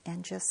socks,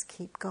 and just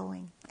keep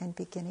going and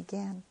begin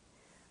again.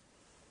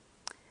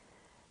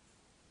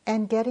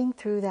 And getting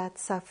through that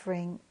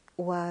suffering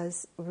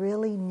was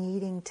really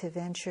needing to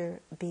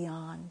venture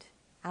beyond,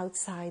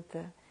 outside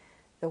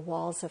the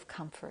walls of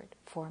comfort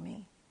for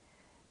me.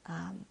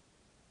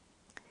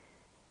 It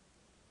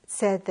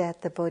said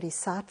that the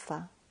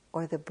Bodhisattva,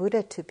 or the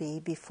Buddha-to-be,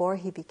 before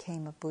he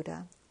became a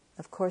Buddha,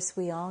 of course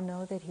we all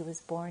know that he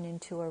was born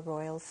into a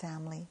royal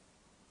family.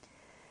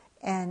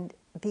 And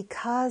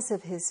because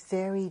of his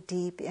very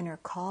deep inner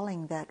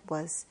calling that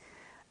was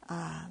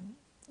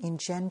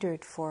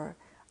engendered for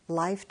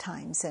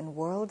lifetimes and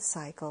world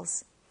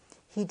cycles,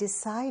 he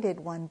decided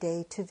one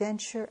day to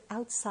venture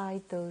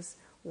outside those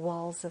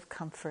walls of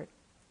comfort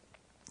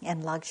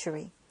and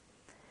luxury.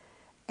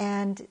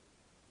 And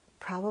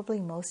probably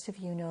most of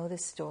you know the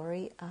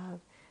story of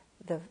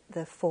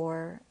the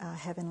four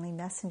heavenly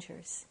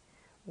messengers,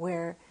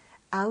 where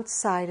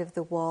outside of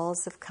the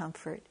walls of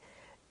comfort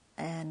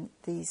and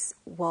these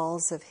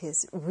walls of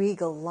his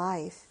regal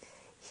life,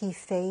 he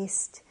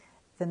faced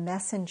the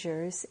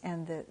messengers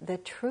and the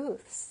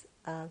truths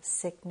of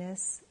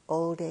sickness,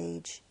 old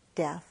age,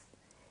 death,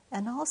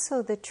 and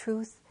also the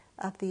truth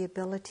of the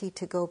ability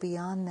to go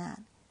beyond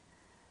that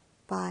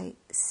by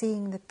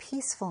seeing the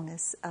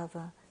peacefulness of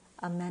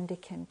a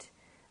mendicant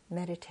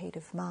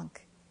meditative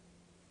monk.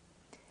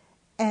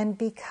 And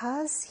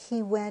because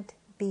he went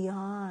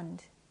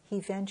beyond, he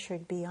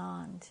ventured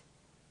beyond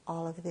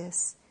all of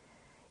this,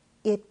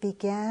 it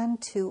began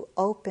to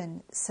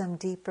open some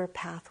deeper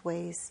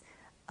pathways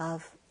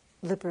of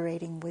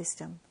liberating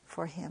wisdom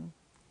for him.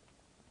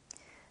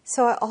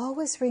 So I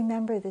always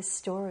remember this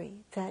story,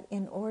 that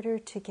in order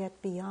to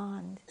get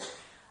beyond, I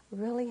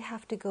really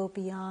have to go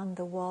beyond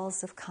the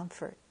walls of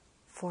comfort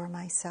for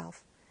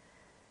myself.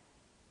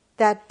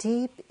 That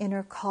deep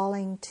inner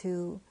calling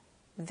to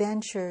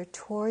venture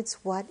towards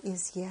what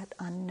is yet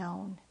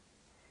unknown.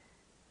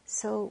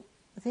 So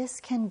this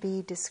can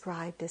be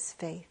described as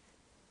faith,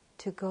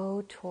 to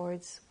go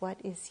towards what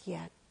is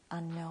yet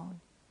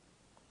unknown.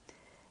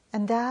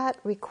 And that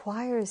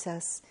requires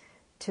us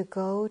to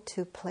go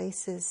to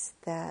places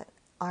that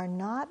are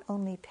not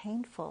only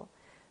painful,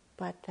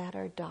 but that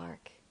are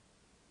dark.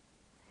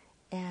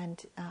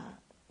 And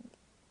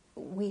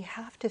we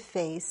have to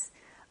face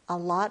a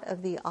lot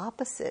of the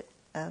opposite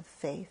of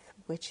faith,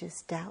 which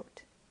is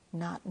doubt,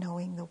 not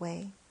knowing the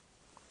way.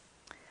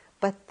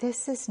 But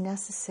this is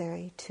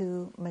necessary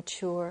to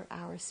mature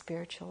our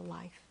spiritual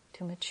life,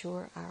 to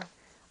mature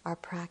our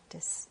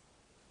practice.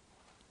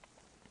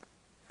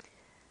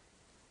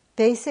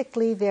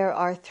 Basically, there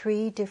are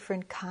three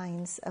different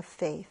kinds of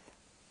faith.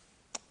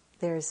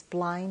 There's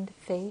blind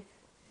faith,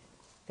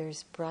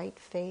 there's bright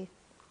faith,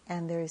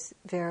 and there's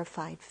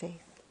verified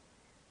faith.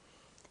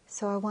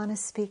 So I want to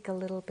speak a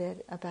little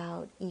bit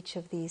about each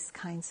of these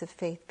kinds of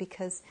faith,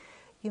 because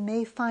you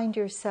may find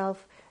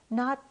yourself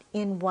not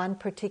in one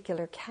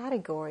particular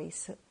category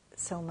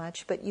so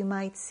much, but you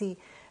might see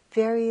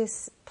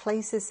various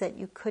places that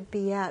you could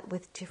be at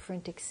with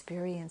different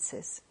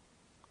experiences.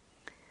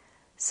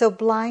 So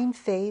blind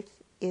faith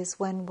is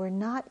when we're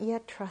not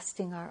yet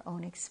trusting our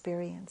own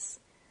experience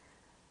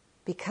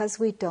because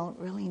we don't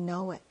really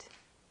know it.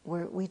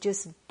 We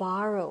just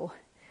borrow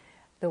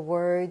the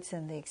words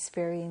and the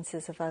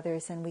experiences of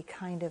others and we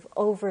kind of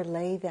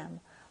overlay them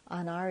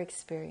on our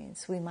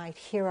experience. We might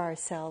hear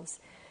ourselves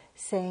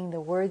saying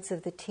the words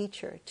of the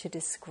teacher to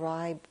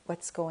describe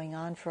what's going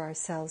on for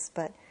ourselves,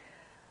 but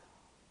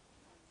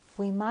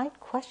we might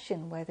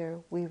question whether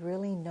we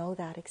really know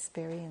that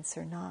experience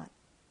or not.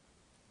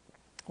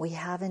 We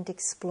haven't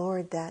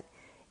explored that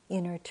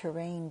inner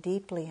terrain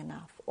deeply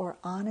enough or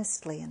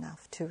honestly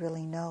enough to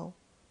really know.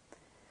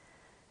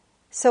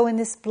 So in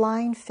this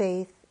blind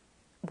faith,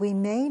 we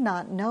may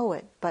not know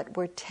it, but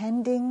we're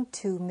tending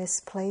to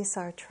misplace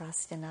our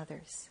trust in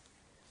others.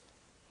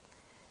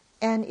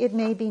 And it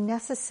may be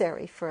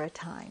necessary for a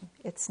time.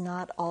 It's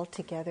not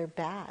altogether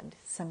bad.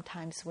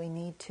 Sometimes we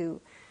need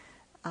to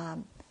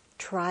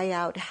try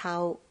out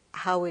how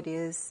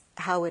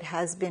it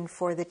has been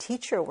for the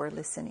teacher we're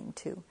listening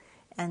to,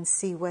 and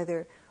see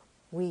whether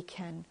we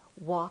can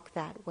walk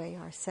that way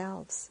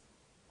ourselves.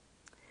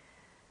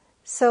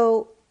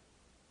 So,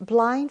 in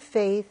blind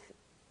faith,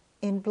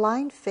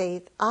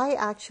 I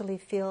actually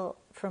feel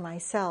for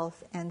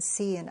myself and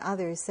see in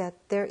others that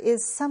there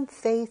is some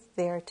faith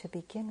there to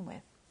begin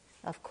with,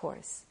 of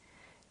course.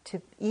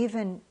 To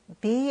even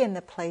be in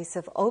the place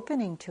of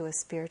opening to a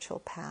spiritual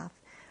path,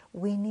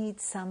 we need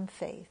some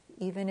faith,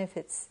 even if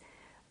it's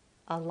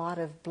a lot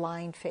of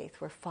blind faith,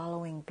 we're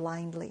following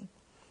blindly.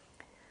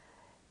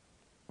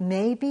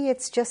 Maybe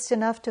it's just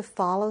enough to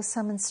follow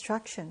some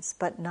instructions,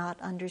 but not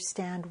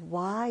understand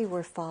why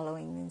we're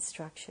following the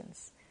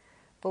instructions.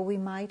 But we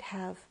might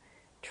have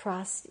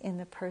trust in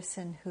the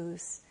person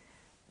who's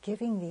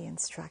giving the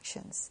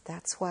instructions.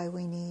 That's why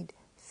we need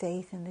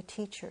faith in the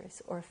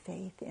teachers or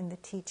faith in the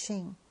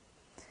teaching.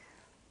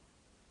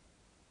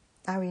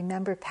 I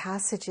remember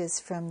passages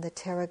from the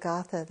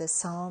Therigatha, the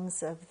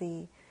Psalms of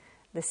the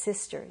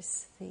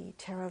sisters, the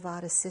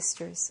Theravada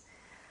sisters.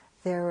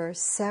 There are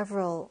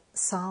several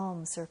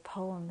psalms or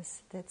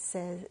poems that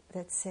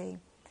say,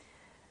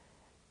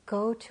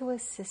 go to a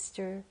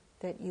sister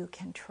that you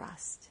can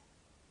trust.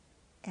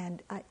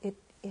 And it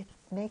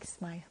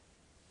makes my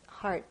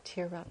heart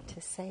tear up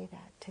to say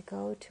that, to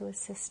go to a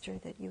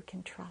sister that you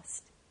can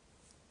trust.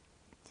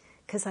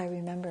 Because I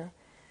remember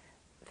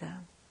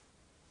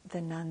the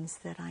nuns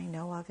that I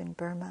know of in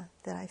Burma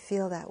that I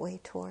feel that way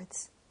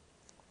towards.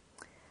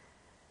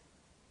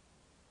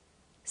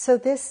 So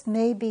this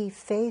may be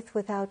faith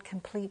without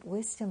complete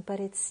wisdom, but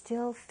it's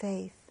still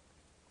faith.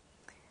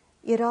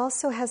 It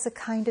also has a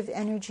kind of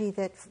energy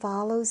that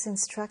follows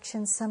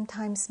instructions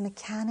sometimes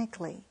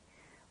mechanically,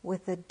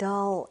 with a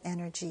dull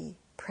energy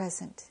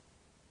present,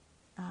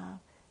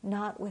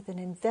 not with an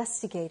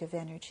investigative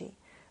energy,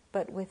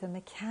 but with a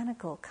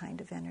mechanical kind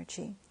of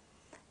energy.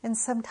 And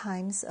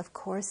sometimes, of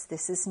course,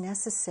 this is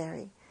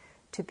necessary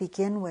to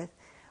begin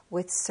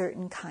with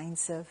certain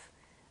kinds of,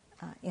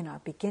 in our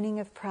beginning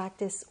of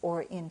practice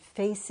or in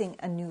facing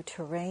a new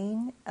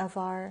terrain of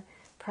our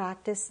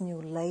practice,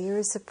 new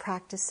layers of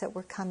practice that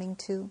we're coming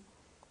to.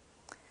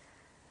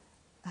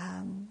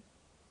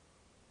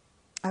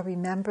 I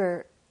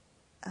remember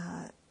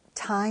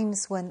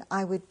times when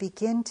I would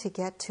begin to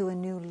get to a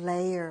new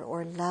layer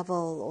or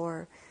level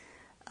or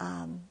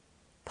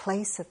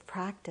place of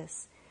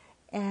practice,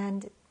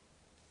 and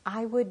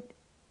I would,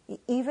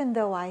 even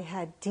though I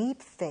have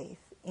deep faith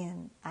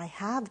in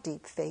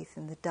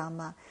the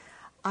Dhamma,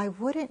 I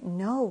wouldn't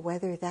know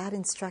whether that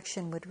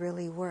instruction would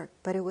really work,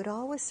 but it would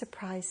always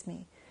surprise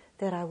me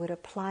that I would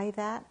apply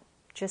that,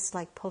 just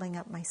like pulling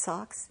up my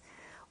socks,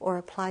 or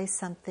apply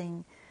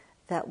something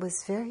that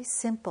was very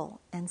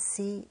simple and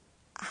see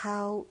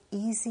how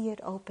easy it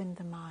opened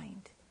the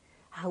mind,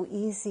 how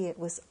easy it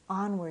was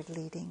onward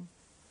leading.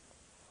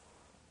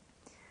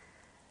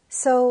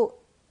 So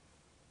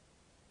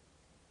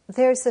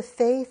there's a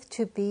faith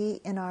to be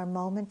in our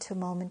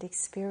moment-to-moment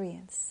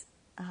experience,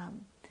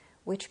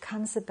 which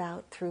comes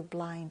about through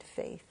blind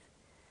faith.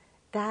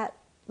 That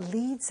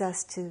leads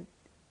us to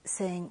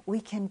saying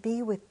we can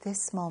be with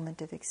this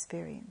moment of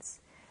experience,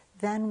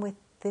 then with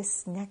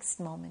this next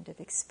moment of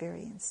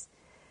experience.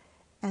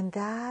 And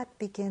that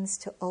begins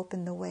to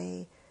open the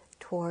way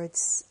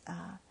towards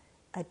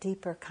a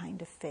deeper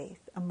kind of faith,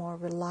 a more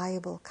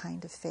reliable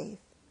kind of faith.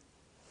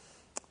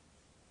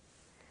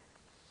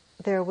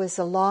 There was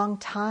a long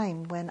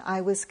time when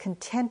I was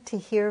content to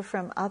hear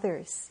from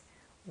others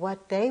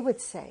what they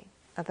would say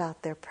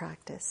about their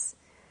practice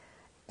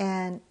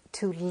and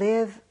to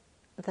live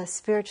the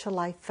spiritual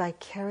life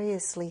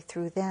vicariously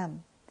through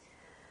them,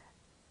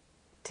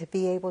 to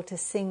be able to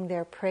sing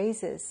their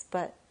praises,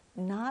 but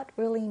not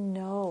really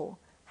know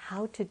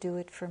how to do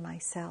it for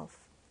myself.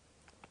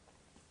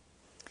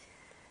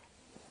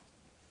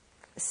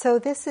 So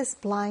this is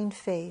blind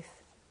faith.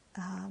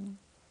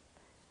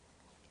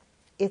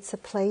 It's a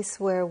place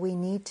where we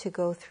need to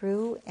go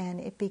through, and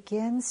it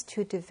begins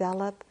to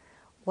develop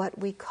what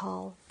we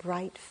call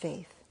bright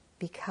faith,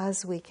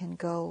 because we can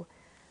go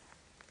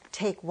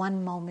take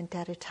one moment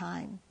at a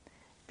time,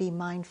 be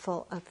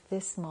mindful of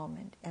this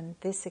moment and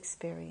this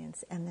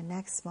experience and the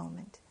next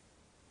moment.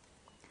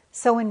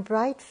 So in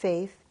bright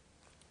faith,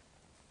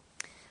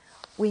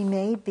 we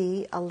may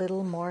be a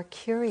little more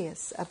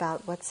curious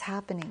about what's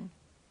happening.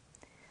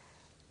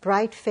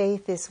 Bright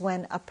faith is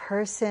when a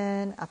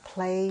person, a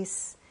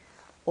place,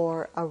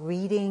 or a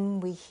reading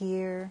we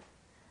hear,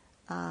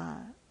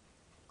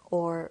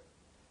 or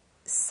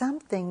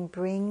something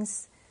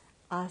brings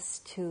us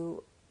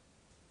to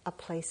a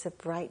place of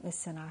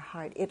brightness in our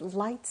heart. It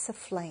lights a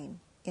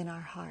flame in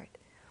our heart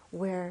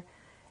where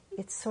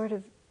it sort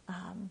of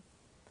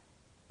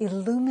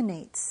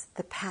illuminates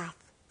the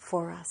path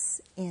for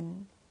us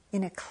in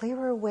a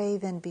clearer way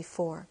than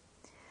before.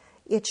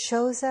 It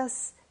shows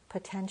us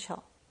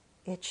potential.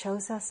 It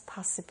shows us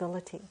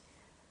possibility.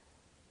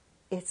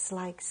 It's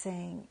like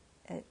saying,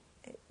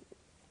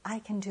 I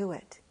can do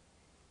it.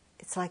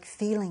 It's like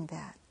feeling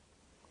that.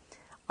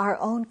 Our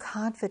own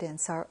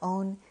confidence, our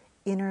own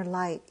inner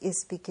light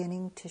is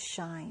beginning to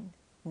shine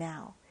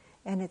now.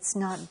 And it's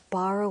not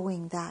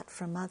borrowing that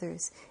from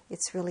others.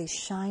 It's really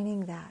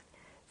shining that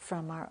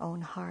from our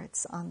own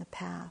hearts on the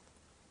path.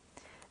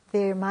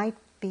 There might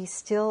be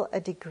still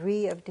a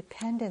degree of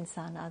dependence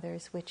on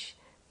others, which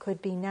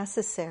could be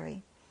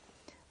necessary.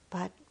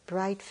 But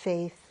bright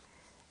faith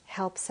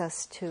helps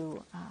us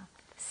to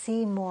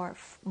see more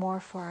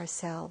for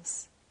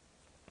ourselves.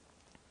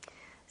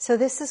 So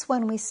this is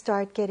when we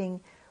start getting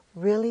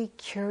really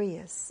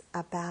curious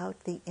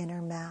about the inner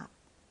map,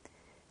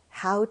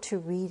 how to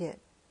read it,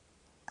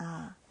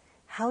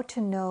 how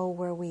to know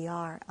where we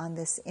are on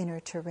this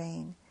inner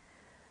terrain.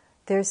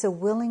 There's a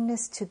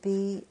willingness to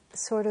be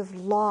sort of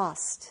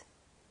lost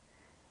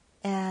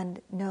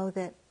and know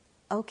that,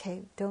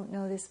 okay, don't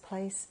know this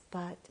place,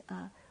 but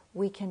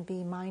we can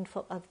be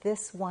mindful of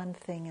this one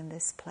thing in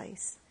this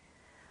place.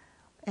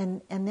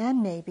 And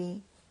then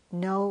maybe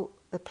know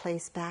the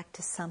place back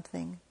to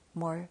something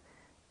more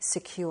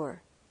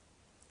secure,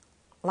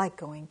 like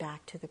going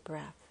back to the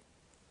breath.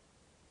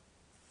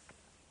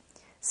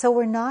 So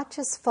we're not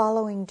just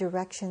following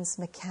directions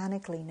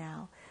mechanically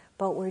now,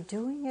 but we're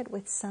doing it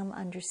with some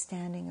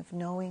understanding of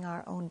knowing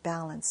our own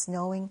balance,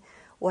 knowing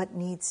what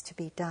needs to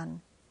be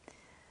done.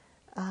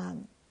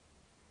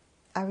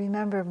 I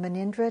remember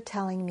Munindra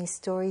telling me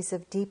stories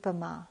of Dipa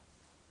Ma.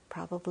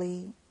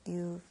 Probably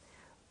you've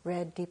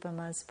read Dipa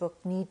Ma's book,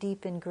 Knee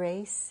Deep in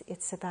Grace.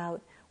 It's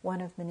about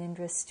one of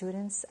Munindra's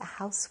students, a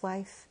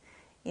housewife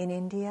in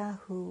India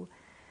who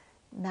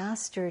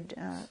mastered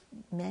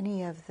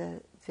many of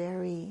the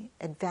very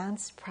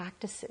advanced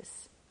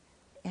practices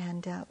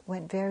and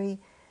went very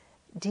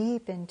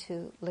deep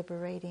into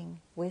liberating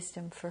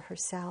wisdom for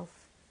herself.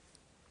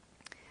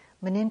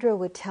 Munindra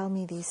would tell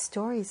me these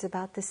stories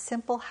about this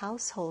simple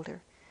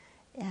householder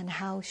and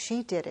how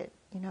she did it,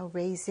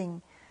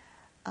 raising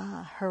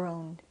her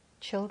own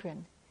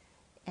children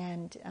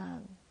and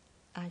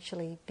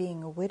actually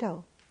being a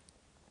widow.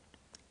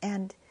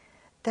 And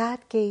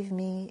that gave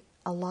me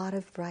a lot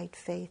of bright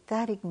faith.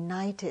 That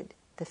ignited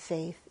the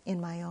faith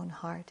in my own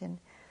heart. And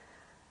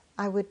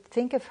I would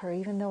think of her,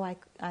 even though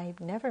I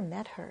never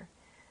met her.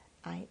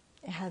 I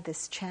had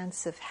this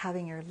chance of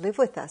having her live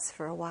with us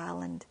for a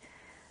while, and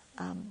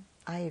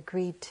I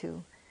agreed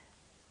to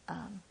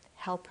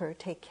help her,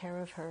 take care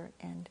of her,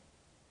 and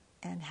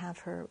have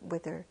her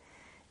with her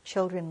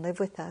children live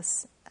with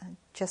us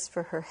just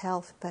for her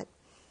health. But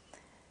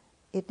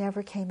it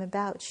never came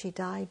about. She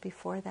died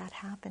before that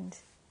happened.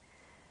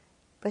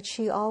 But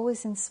she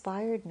always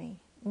inspired me,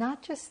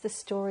 not just the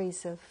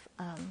stories of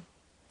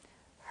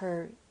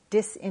her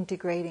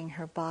disintegrating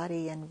her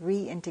body and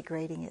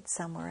reintegrating it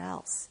somewhere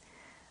else,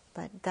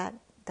 but that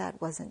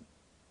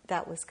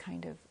was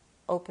kind of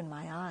opened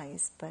my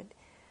eyes. But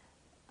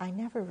I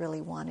never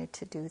really wanted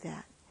to do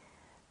that.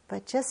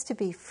 But just to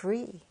be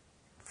free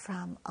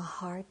from a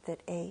heart that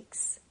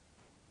aches,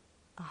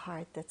 a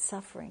heart that's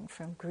suffering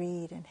from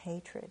greed and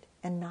hatred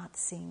and not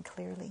seeing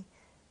clearly,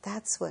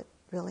 that's what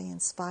really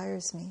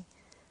inspires me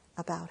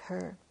about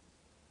her.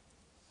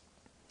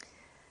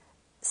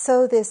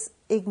 So this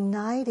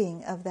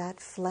igniting of that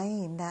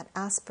flame, that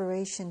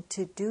aspiration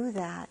to do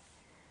that,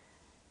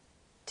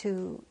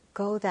 to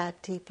go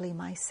that deeply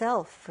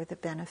myself for the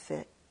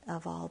benefit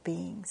of all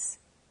beings.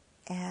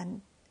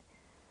 And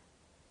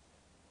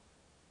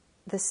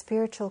the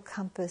spiritual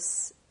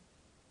compass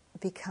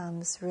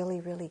becomes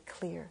really, really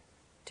clear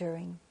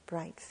during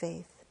bright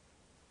faith.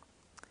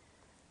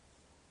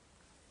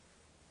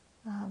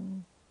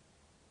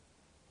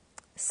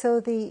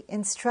 So the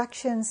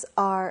instructions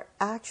are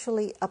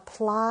actually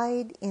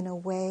applied in a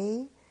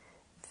way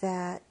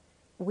that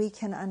we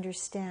can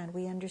understand.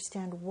 We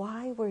understand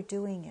why we're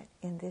doing it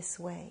in this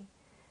way.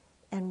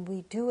 And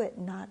we do it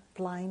not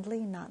blindly,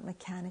 not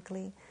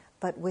mechanically,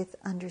 but with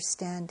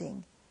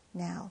understanding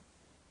now.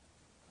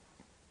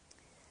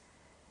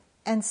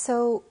 And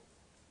so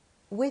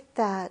with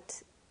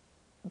that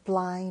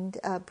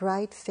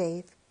bright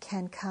faith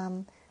can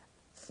come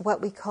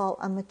what we call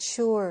a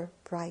mature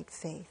bright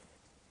faith,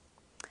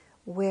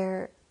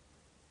 where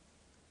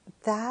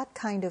that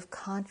kind of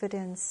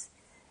confidence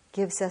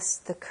gives us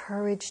the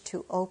courage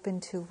to open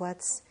to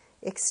what's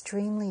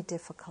extremely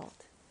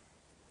difficult,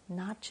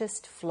 not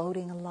just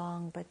floating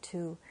along, but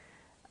to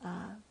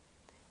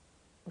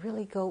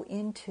really go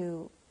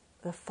into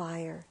the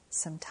fire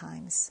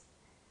sometimes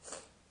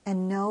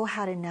and know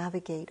how to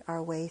navigate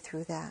our way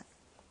through that.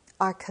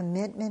 Our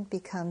commitment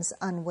becomes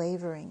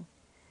unwavering,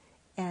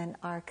 and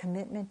our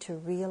commitment to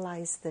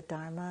realize the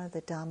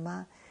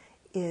Dhamma,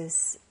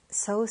 is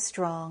so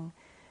strong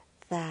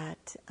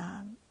that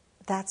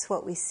that's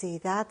what we see.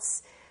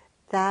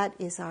 That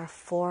is our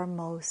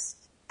foremost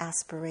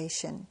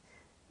aspiration,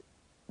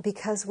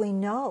 because we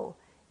know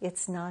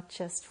it's not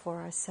just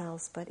for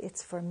ourselves, but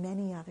it's for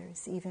many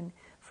others, even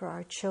for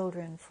our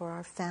children, for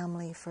our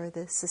family, for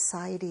the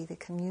society, the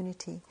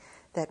community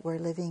that we're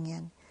living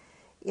in.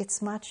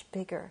 It's much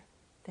bigger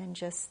than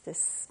just this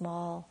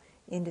small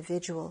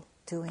individual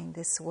doing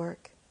this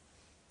work.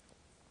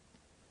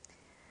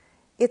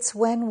 It's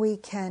when we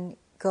can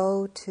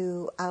go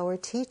to our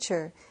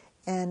teacher,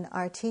 and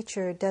our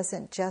teacher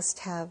doesn't just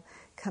have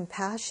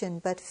compassion,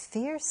 but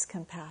fierce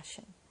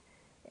compassion,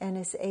 and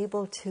is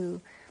able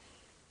to...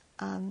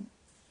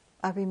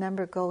 I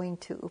remember going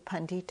to U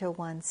Pandita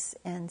once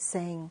and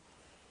saying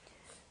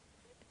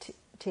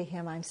to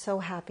him, "I'm so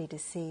happy to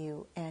see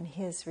you." And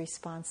his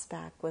response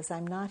back was,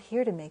 "I'm not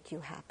here to make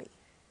you happy.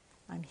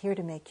 I'm here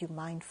to make you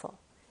mindful."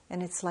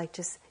 And it's like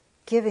just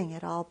giving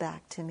it all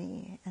back to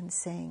me and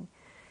saying,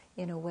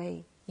 in a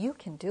way, you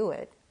can do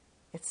it.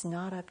 It's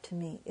not up to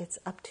me. It's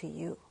up to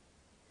you.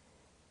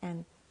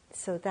 And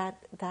so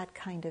that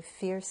kind of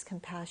fierce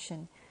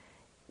compassion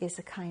is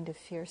a kind of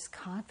fierce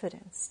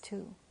confidence,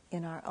 too,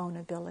 in our own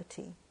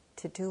ability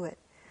to do it,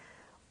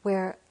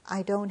 where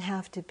I don't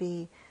have to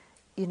be,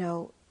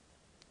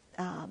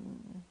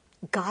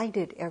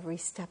 guided every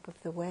step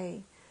of the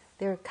way.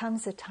 There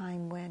comes a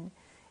time when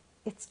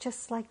it's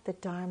just like the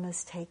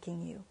Dharma's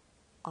taking you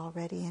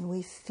already, and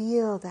we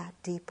feel that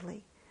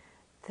deeply,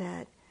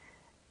 that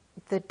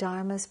the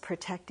Dharma's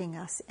protecting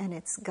us and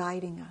it's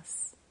guiding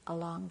us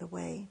along the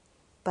way.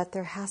 But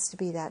there has to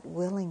be that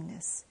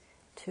willingness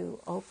to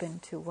open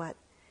to what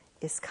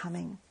is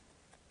coming.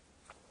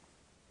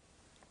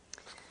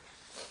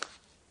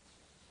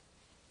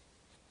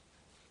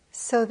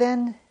 So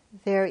then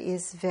there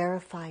is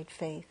verified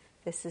faith.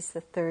 This is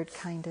the third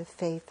kind of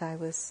faith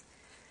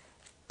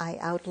I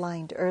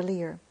outlined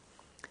earlier.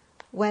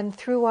 When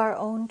through our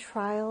own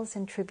trials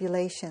and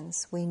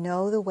tribulations we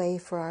know the way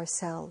for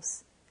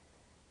ourselves,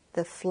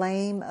 the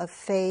flame of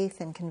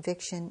faith and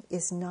conviction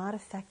is not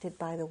affected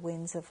by the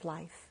winds of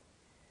life.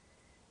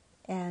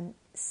 And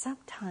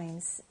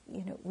sometimes,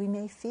 we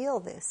may feel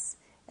this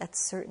at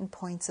certain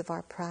points of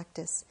our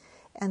practice.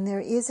 And there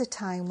is a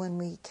time when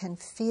we can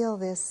feel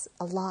this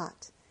a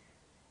lot.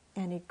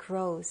 And it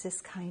grows,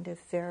 this kind of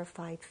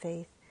verified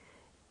faith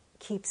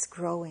keeps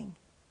growing,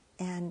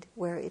 and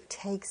where it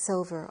takes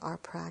over our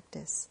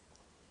practice.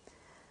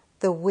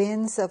 The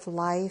winds of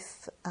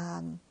life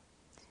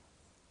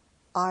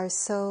are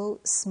so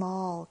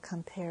small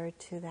compared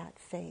to that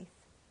faith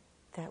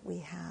that we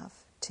have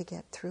to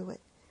get through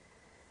it.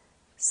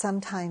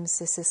 Sometimes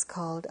this is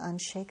called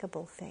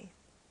unshakable faith.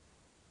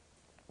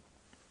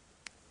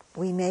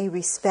 We may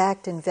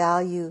respect and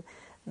value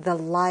the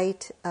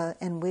light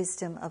and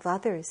wisdom of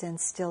others and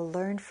still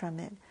learn from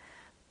it,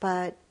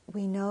 but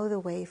we know the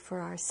way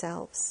for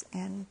ourselves,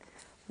 and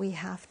we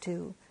have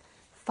to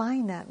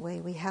find that way.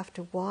 We have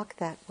to walk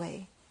that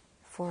way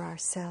for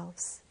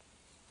ourselves.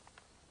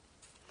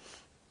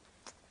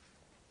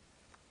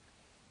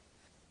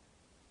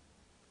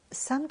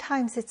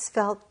 Sometimes it's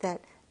felt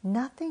that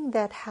nothing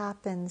that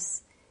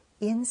happens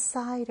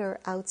inside or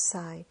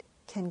outside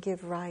can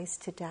give rise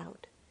to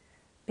doubt,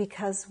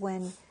 because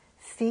when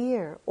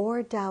fear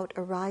or doubt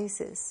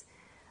arises,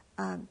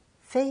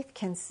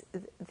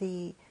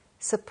 the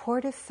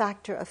supportive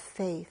factor of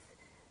faith,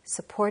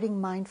 supporting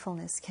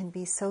mindfulness, can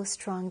be so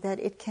strong that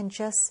it can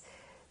just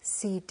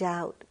see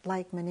doubt,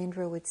 like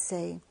Munindra would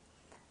say,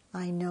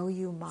 "I know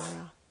you,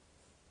 Mara."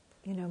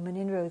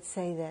 Munindra would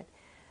say that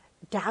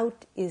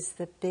doubt is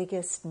the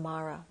biggest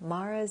Mara.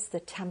 Mara is the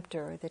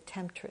tempter or the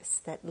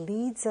temptress that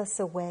leads us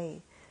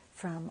away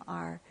from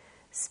our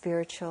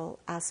spiritual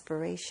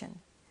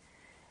aspiration.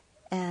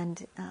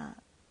 And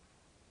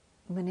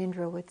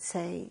Munindra would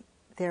say,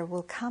 there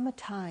will come a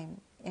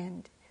time,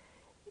 and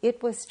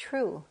it was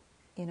true,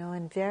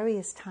 and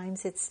various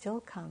times it still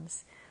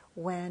comes,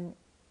 when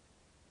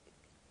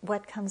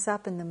what comes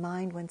up in the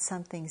mind when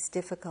something's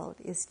difficult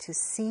is to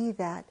see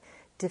that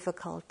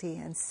difficulty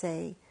and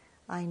say,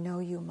 "I know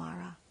you,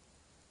 Mara.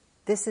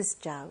 This is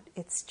doubt.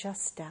 It's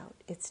just doubt.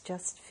 It's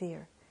just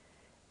fear."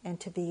 And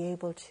to be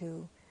able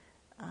to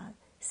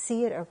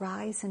see it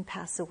arise and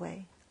pass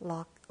away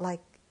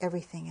like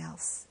everything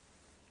else.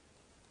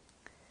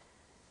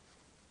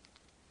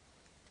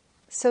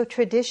 So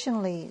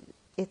traditionally,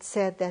 it's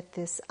said that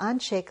this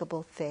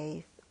unshakable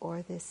faith,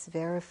 or this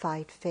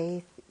verified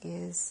faith,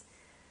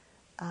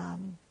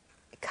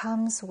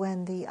 comes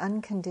when the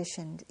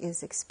unconditioned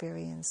is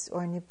experienced,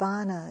 or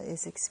nibbana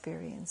is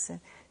experienced,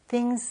 and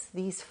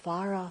these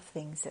far-off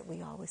things that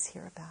we always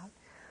hear about,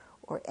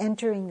 or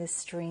entering the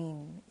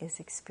stream is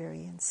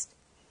experienced,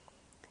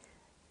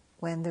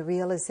 when the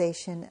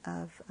realization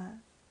of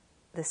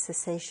the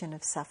cessation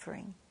of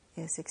suffering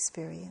is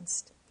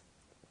experienced.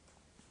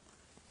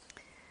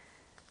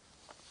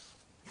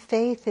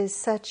 Faith is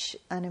such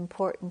an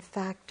important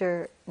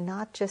factor,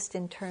 not just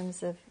in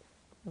terms of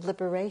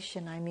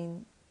liberation. I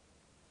mean,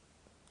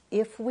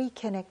 if we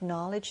can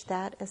acknowledge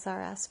that as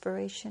our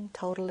aspiration,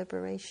 total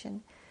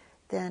liberation,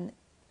 then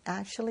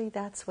actually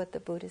that's what the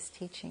Buddha's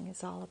teaching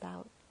is all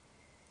about.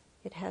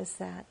 It has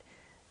that,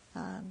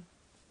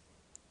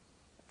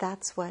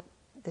 that's what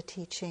the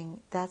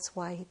teaching, that's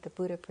why the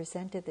Buddha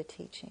presented the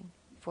teaching,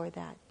 for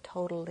that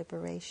total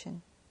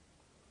liberation.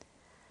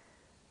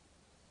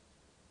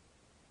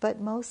 But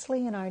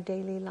mostly in our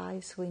daily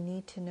lives, we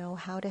need to know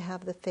how to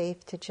have the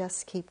faith to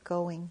just keep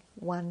going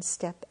one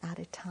step at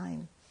a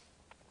time.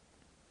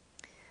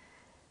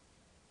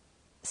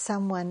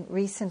 Someone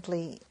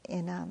recently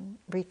in a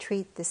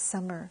retreat this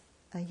summer,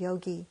 a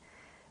yogi,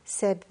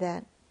 said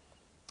that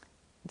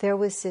there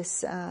was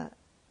this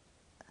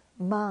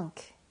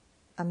monk,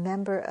 a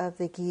member of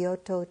the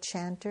Gyuto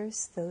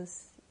chanters,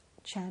 those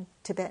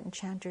Tibetan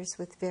chanters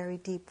with very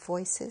deep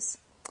voices,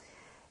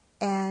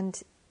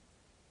 and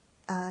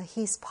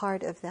he's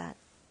part of that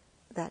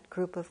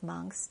group of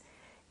monks.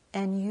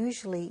 And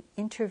usually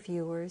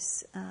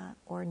interviewers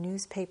or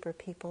newspaper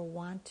people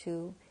want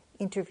to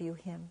interview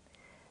him,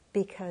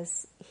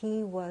 because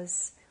he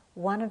was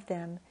one of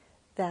them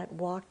that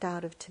walked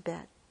out of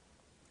Tibet,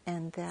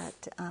 and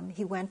that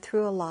he went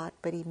through a lot,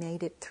 but he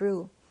made it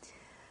through.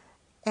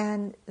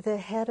 And the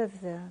head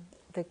of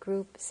the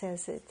group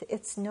says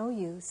it's no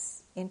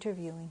use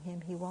interviewing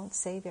him. He won't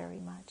say very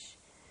much.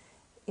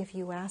 If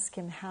you ask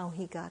him how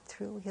he got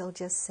through, he'll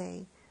just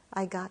say,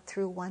 "I got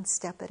through one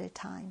step at a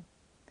time."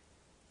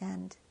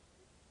 And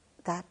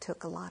that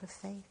took a lot of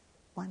faith,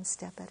 one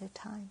step at a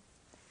time.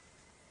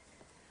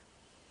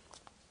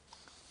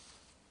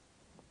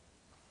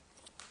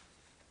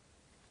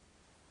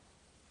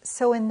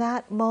 So in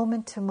that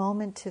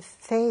moment-to-moment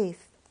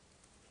faith,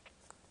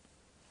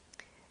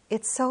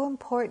 it's so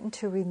important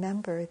to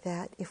remember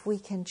that if we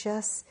can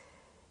just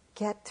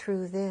get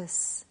through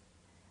this,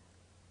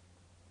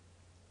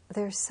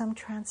 there's some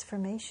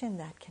transformation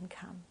that can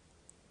come.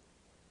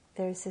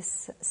 There's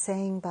this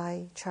saying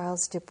by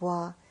Charles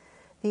Dubois,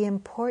 the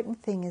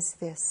important thing is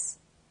this,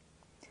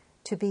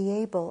 to be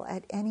able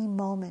at any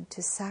moment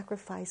to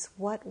sacrifice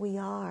what we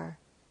are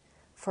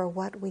for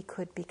what we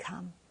could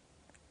become.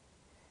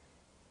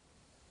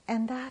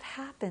 And that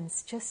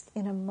happens just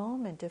in a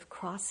moment of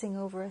crossing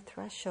over a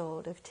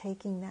threshold, of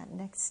taking that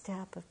next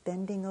step, of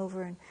bending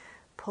over and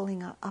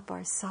pulling up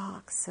our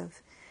socks,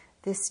 of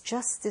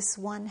this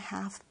one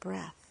half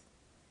breath.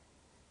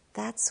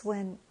 That's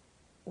when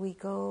we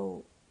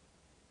go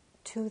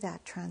to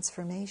that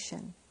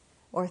transformation,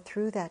 or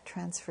through that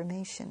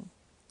transformation.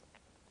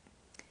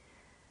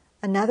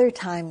 Another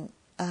time,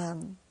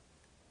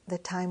 the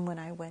time when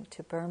I went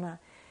to Burma,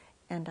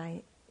 and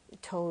I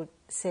told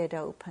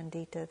Sayadaw U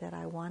Pandita that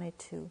I wanted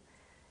to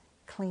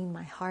clean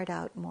my heart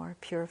out more,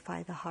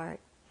 purify the heart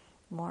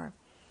more.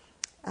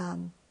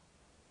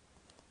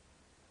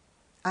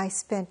 I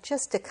spent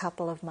just a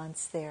couple of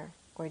months there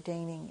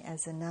ordaining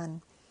as a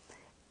nun,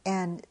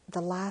 and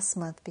the last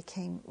month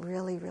became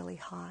really, really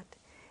hot,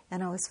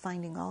 and I was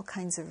finding all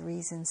kinds of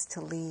reasons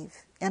to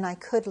leave, and I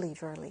could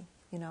leave early,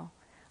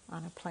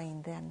 on a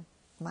plane then.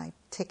 My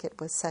ticket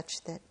was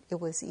such that it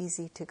was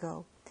easy to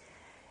go.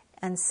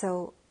 And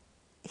so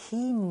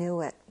he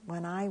knew it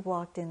when I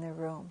walked in the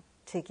room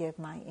to give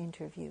my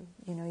interview.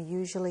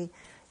 Usually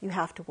you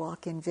have to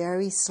walk in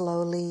very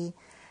slowly,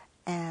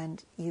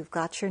 and you've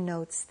got your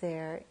notes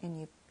there,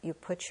 and you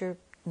put your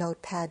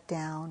notepad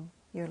down,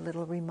 your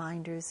little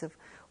reminders of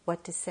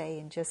what to say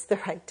in just the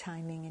right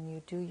timing, and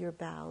you do your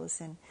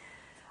bows. And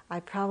I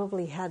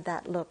probably had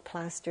that look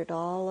plastered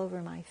all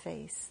over my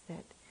face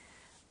that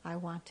I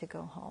want to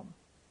go home,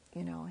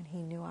 and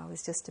he knew I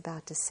was just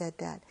about to say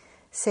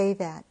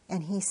that.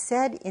 And he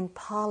said in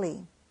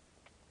Pali,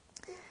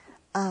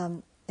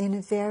 in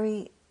a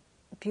very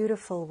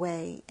beautiful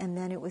way, and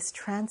then it was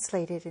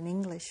translated in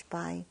English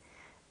by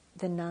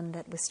the nun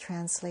that was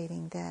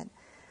translating, that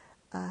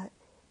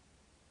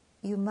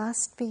you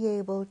must be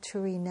able to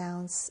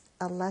renounce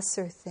a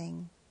lesser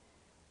thing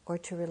or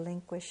to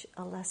relinquish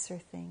a lesser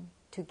thing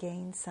to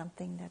gain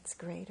something that's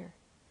greater.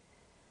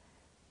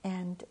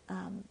 And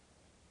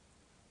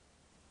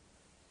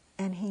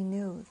he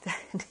knew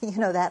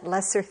that, that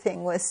lesser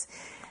thing was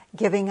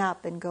giving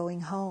up and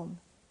going home.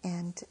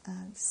 And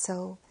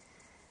so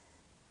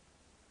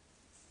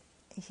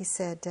he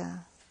said,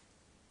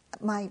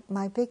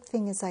 my big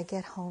thing is I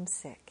get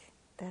homesick.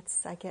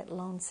 I get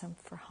lonesome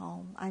for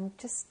home. I'm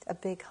just a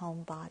big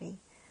homebody.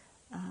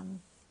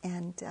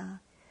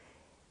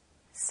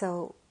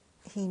 So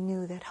he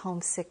knew that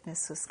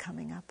homesickness was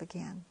coming up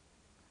again.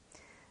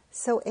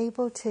 So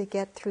able to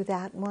get through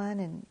that one,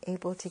 and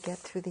able to get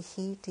through the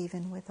heat,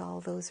 even with all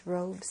those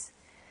robes,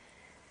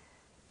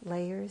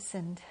 layers,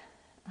 and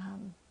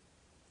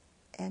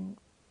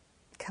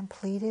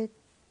completed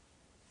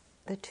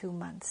the 2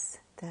 months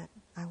that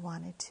I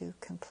wanted to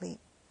complete.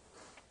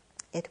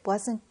 It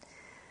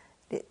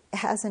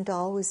hasn't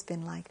always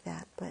been like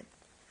that, but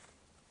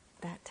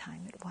that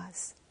time it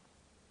was.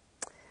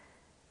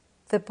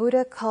 The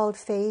Buddha called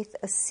faith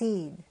a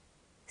seed.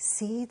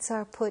 Seeds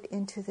are put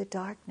into the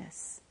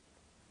darkness,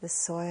 the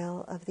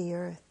soil of the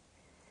earth.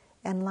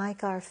 And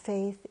like our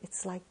faith,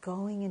 it's like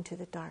going into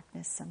the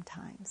darkness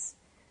sometimes.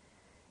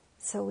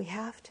 So we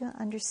have to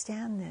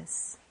understand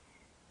this,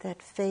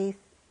 that faith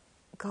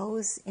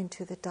goes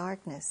into the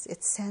darkness.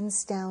 It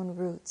sends down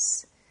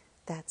roots,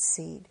 that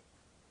seed,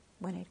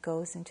 when it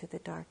goes into the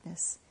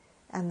darkness.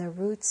 And the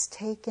roots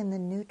take in the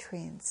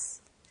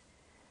nutrients.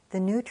 The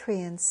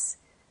nutrients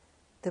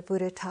the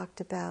Buddha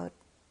talked about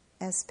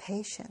as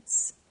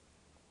patience.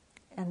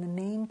 And the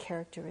main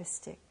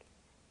characteristic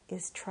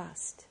is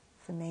trust,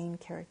 the main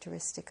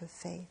characteristic of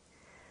faith.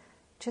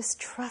 Just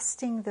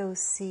trusting those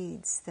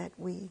seeds that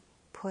we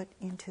put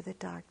into the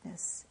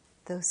darkness,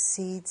 those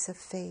seeds of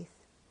faith.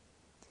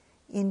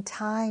 In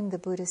time, the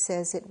Buddha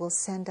says, it will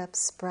send up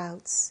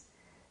sprouts,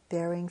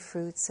 bearing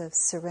fruits of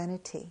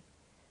serenity,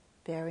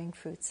 bearing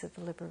fruits of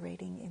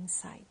liberating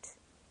insight.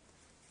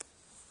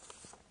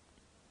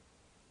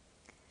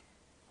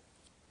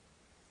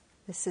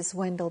 This is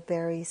Wendell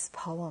Berry's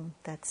poem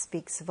that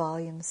speaks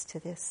volumes to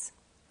this.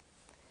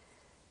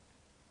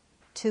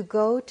 To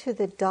go to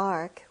the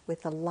dark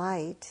with a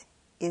light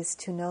is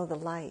to know the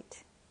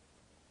light.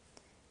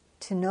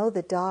 To know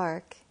the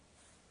dark,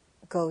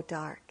 go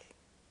dark.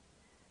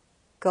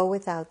 Go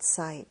without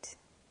sight,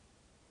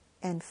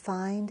 and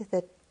find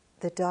that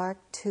the dark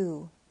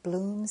too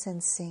blooms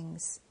and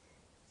sings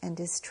and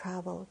is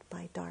traveled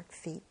by dark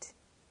feet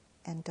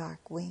and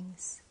dark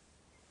wings.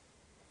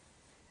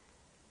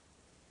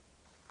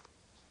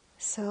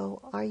 So,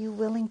 are you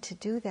willing to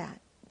do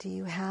that? Do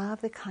you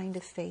have the kind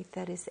of faith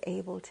that is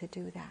able to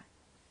do that?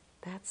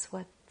 That's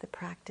what the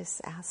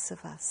practice asks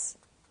of us.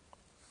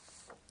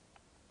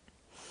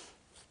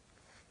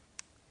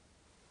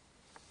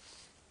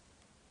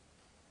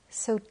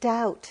 So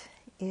doubt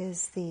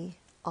is the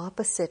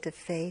opposite of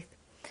faith,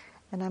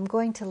 and I'm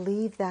going to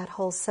leave that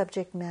whole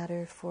subject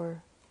matter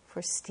for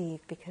Steve,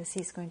 because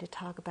he's going to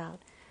talk about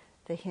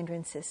the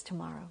hindrances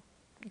tomorrow,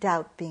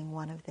 doubt being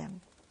one of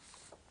them.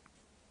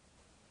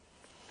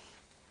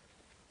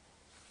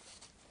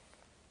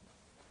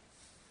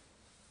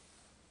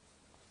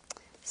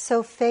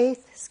 So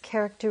faith's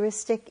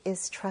characteristic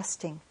is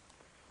trusting.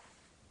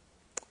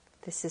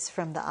 This is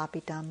from the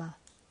Abhidhamma,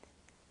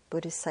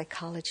 Buddhist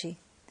psychology.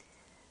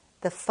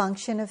 The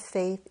function of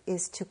faith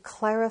is to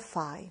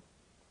clarify.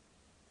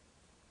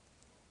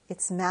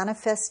 It's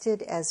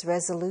manifested as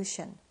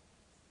resolution,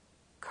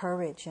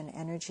 courage, and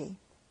energy.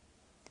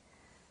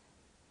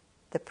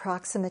 The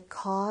proximate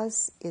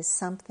cause is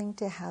something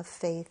to have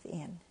faith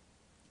in.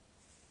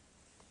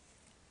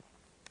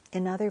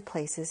 In other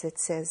places it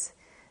says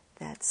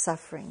that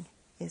suffering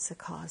is a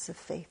cause of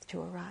faith to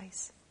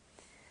arise.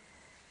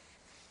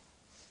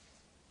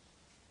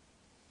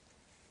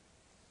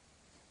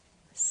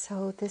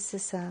 So this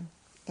is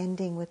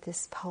ending with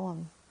this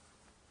poem.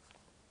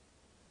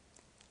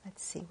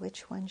 Let's see,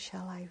 which one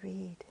shall I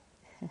read?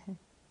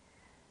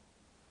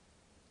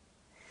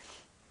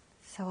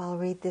 So I'll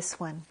read this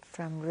one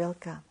from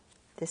Rilke.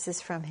 This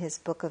is from his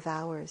Book of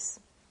Hours,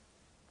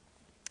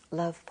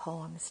 Love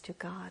Poems to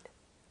God.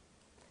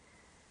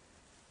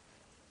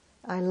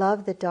 I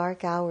love the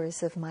dark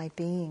hours of my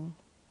being.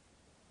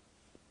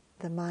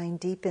 The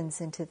mind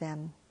deepens into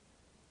them.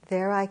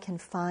 There I can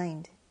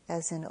find,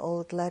 as in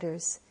old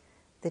letters,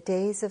 the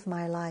days of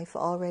my life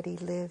already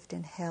lived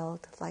and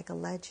held like a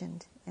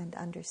legend and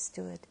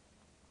understood.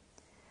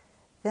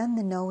 Then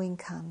the knowing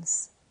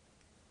comes.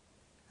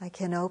 I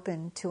can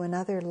open to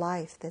another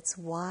life that's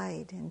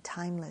wide and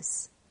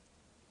timeless.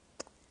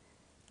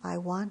 I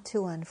want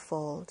to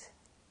unfold.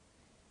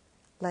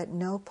 Let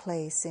no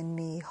place in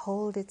me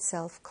hold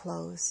itself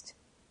closed,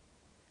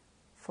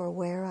 for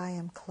where I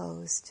am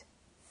closed,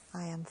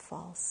 I am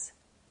false.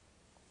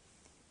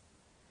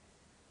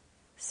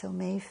 So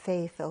may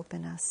faith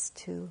open us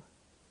to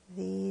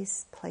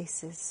these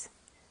places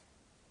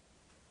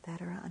that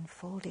are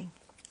unfolding,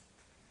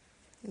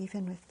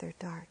 even if they're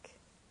dark.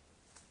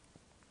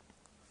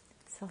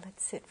 So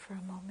let's sit for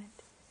a moment.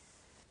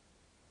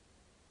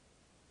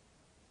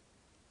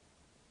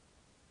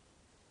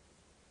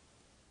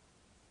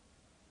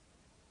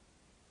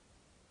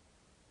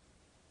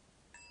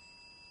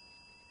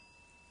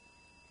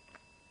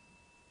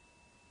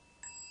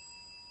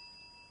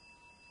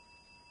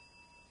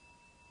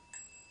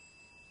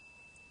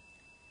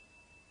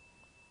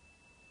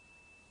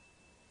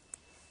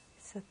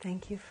 So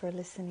thank you for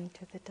listening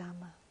to the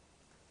Dhamma.